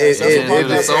podcast. It- That's what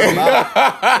it-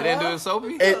 podcast You didn't do it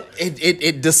soapy?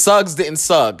 The sugs didn't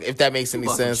sug, if that makes any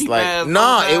Fucking sense. cheap Like, ass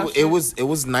nah, bubble bath it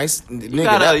was nice.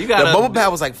 Nigga, you gotta the bubble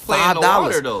bath was like play in the $5.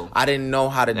 water, though. I didn't know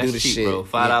how to That's do the cheap, shit. bro.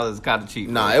 $5 is kind of cheap.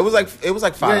 Nah, bro. it was like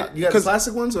 $5. You got the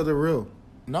plastic ones or the real?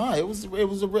 No, it was a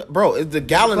real, bro. The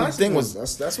gallon Plastic thing ones.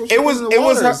 was That's what it was in the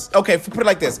waters. okay. Put it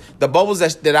like this: the bubbles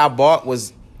that I bought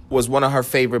was one of her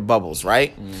favorite bubbles,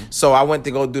 right? So I went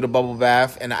to go do the bubble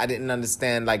bath, and I didn't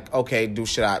understand. Like, okay,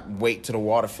 should I wait till the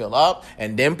water fill up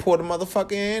and then pour the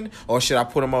motherfucker in, or should I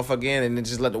put the motherfucker in and then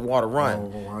just let the water run? Oh,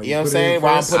 wow. You You know what I'm put it saying? in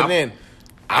While I'm first? putting it in,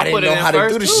 I didn't put it know in how to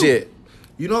first, do the too. shit.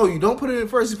 You don't put it in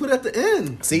first. You put it at the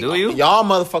end. See, Do you? y'all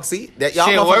motherfuckers, see that y'all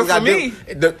Shit motherfuckers worked got for me.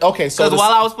 Okay, so Because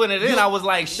while I was putting it in, I was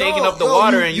like shaking up the Yo,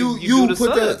 water and you do the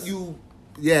put suds.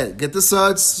 get the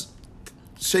suds,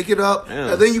 shake it up,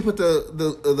 Yeah. and then you put the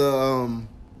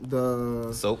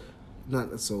Soap. not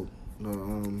the soap.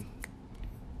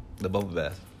 The bubble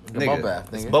bath. The bubble bath,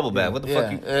 It's nigga. bubble bath. What the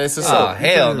fuck you... It's a Oh, soap.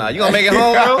 hell no. You gonna make it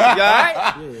home, bro? You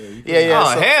alright? Yeah.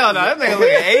 Oh, so- hell no. That nigga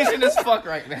looking Asian as fuck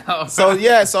right now.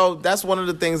 So that's one of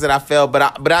the things that I felt. But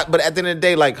at the end of the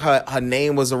day, like her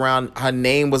name was around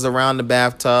the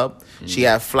bathtub. She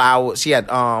had flower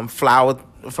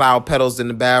petals in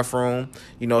the bathroom.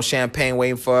 Champagne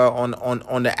waiting for her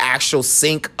on the actual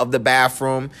sink of the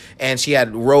bathroom, and she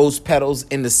had rose petals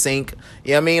in the sink.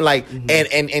 You know what I mean? Like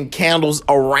and candles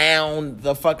around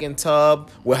the fucking tub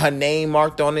with her name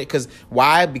marked on it.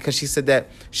 Why? Because she said that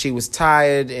she was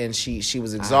tired and she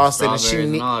was exhausted and she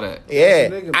strawberries and all that. Yeah,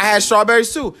 Nigga, I had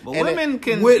strawberries too. But And women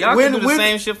can... when- y'all when- can do the when-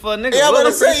 same shit for a nigga. Yeah, I'm We'll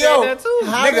gonna say, appreciate yo, that too.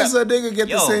 How Nigga. does a nigga get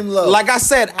the Yo. same love? Like I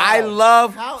said, I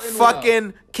love How in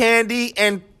fucking candy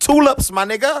and tulips, my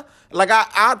nigga. Like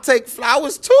I'll take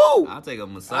flowers too. I'll take a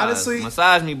massage. Honestly-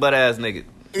 Massage me butt ass nigga.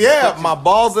 Yeah, my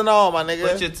balls and all, my nigga.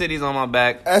 Put your titties on my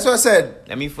back. That's what I said.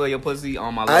 Let me feel your pussy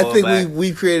on my I lower think back.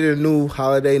 we created a new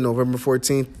holiday, November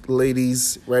 14th,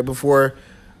 ladies, right before,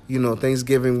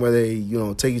 Thanksgiving, where they,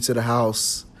 take you to the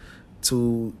house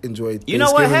to enjoy Thanksgiving You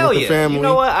know what? Hell with the yeah. family. You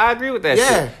know what? I agree with that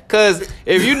Yeah. shit. Because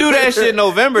if you do that shit in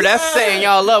November, that's Yeah. setting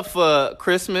y'all up for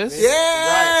Christmas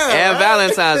Yeah. and right.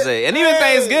 Valentine's Day. And even Right.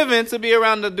 Thanksgiving to be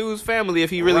around the dude's family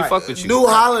if he really Right. fuck with you. New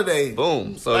holiday.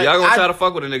 Boom. So Like, y'all gonna I- try to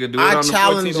fuck with a nigga, do it I on the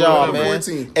challenge 14th of y'all, November. man.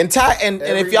 14th.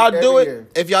 And if y'all do every it, year.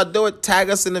 if y'all do it,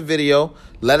 tag us in the video.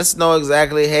 Let us know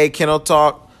exactly. Hey, Kennel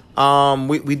Talk.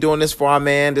 We doing this for our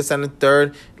man. This and the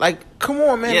third. Like, come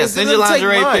on, man. Yeah, It send your doesn't take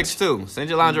lingerie much. pics too. Send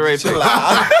your lingerie pics.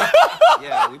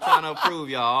 Yeah, we trying to approve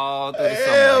y'all all through the summer.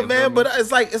 Yeah, you feel man, me? but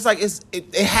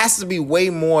it has to be way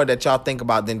more that y'all think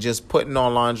about than just putting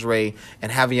on lingerie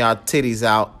and having y'all titties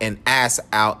out and ass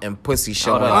out and pussy Oh,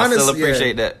 showing no, up. I still Honestly,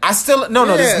 appreciate that. I still no,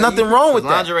 Yeah, there's nothing you- wrong with that.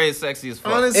 Lingerie is sexy as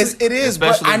fuck. Honestly, It is, but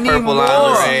Especially I need purple more.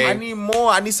 lingerie. I need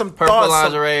more. I need some Purple thoughts,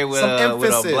 lingerie with some a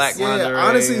emphasis. black Yeah, lingerie.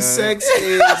 honestly, sex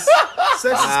is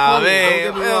cool. Ah, Don't man,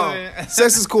 get me wrong. man.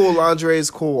 Sex is cool. lingerie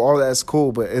is cool, all that's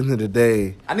cool, but at the end of the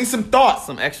day, I need some thoughts.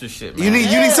 Some extra shit, man. you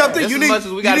need something. Just You as need much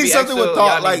as we you gotta need be something extra, with thought.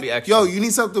 y'all need to Like be extra. yo, you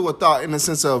need something with thought in the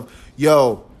sense of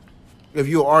yo, if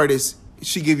you're an artist,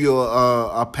 she give you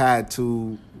a pad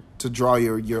to draw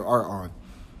your art on.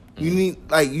 You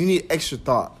need extra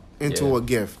thought into Yeah. a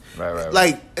gift. Right.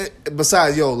 Like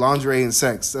besides lingerie and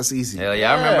sex, that's easy. Hell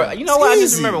yeah, I remember. You know It's what? I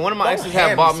just easy. remember one of my Don't exes hand had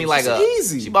me bought some me like shit. a. It's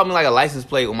easy. She bought me like a license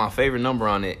plate with my favorite number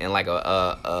on it and like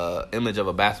a image of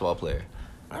a basketball player.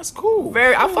 That's cool.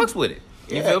 I fucks with it.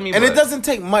 You feel me? And But it doesn't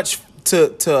take much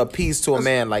to appease to a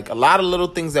man. Like a lot of little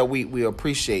things that we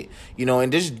appreciate,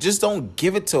 and just don't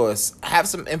give it to us. Have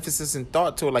some emphasis and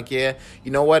thought to it. Like, yeah, you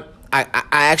know what? I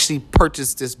actually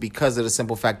purchased this because of the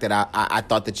simple fact that I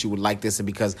thought that you would like this and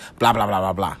because blah blah blah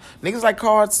blah blah. Niggas like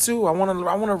cards too. I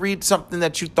wanna read something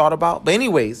that you thought about. But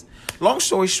anyways, long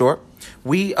story short,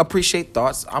 we appreciate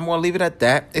thoughts. I'm gonna leave it at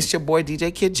that. It's your boy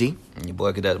DJ Kid G. And your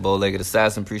boy Cadet the Bow-Legged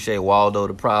Assassin. Appreciate Waldo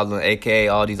the Problem, aka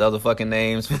all these other fucking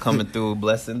names for coming through,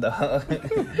 blessing the.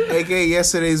 AKA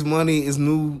yesterday's money is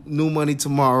new money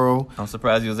tomorrow. I'm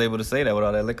surprised you was able to say that with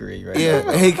all that liquor in you right Yeah,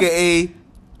 now. AKA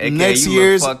next you look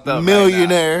year's fucked up right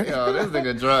millionaire. now. Yo, this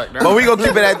nigga drunk. But we gonna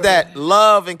keep it at that.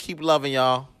 Love and keep loving,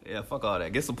 y'all. Yeah, fuck all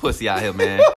that. Get some pussy out here,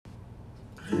 man.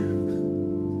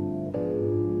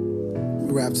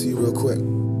 Rap to you real quick.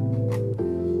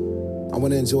 I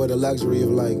want to enjoy the luxury of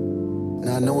like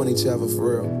not knowing each other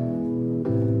for real.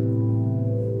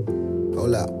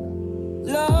 Hold up.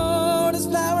 Lord is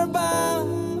flower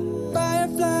bound,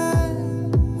 firefly.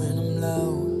 When I'm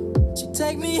low, she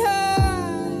take me high.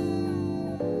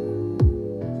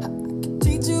 I can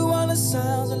teach you all the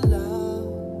sounds of love.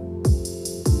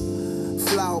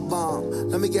 Flower bomb.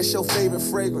 Let me guess your favorite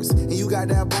fragrance. And you got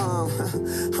that bomb.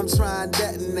 I'm trying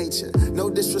that in nature. No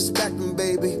disrespecting,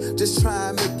 baby. Just try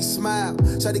and make you smile.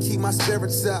 Try to keep my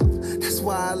spirits up. That's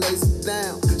why I lays it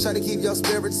down. Try to keep your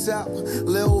spirits up.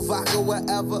 Lil vodka,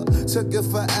 whatever. Took it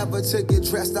forever to get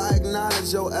dressed. I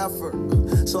acknowledge your effort.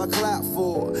 So I clap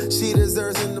for her. She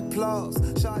deserves an applause.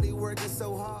 Shawty working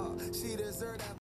so hard.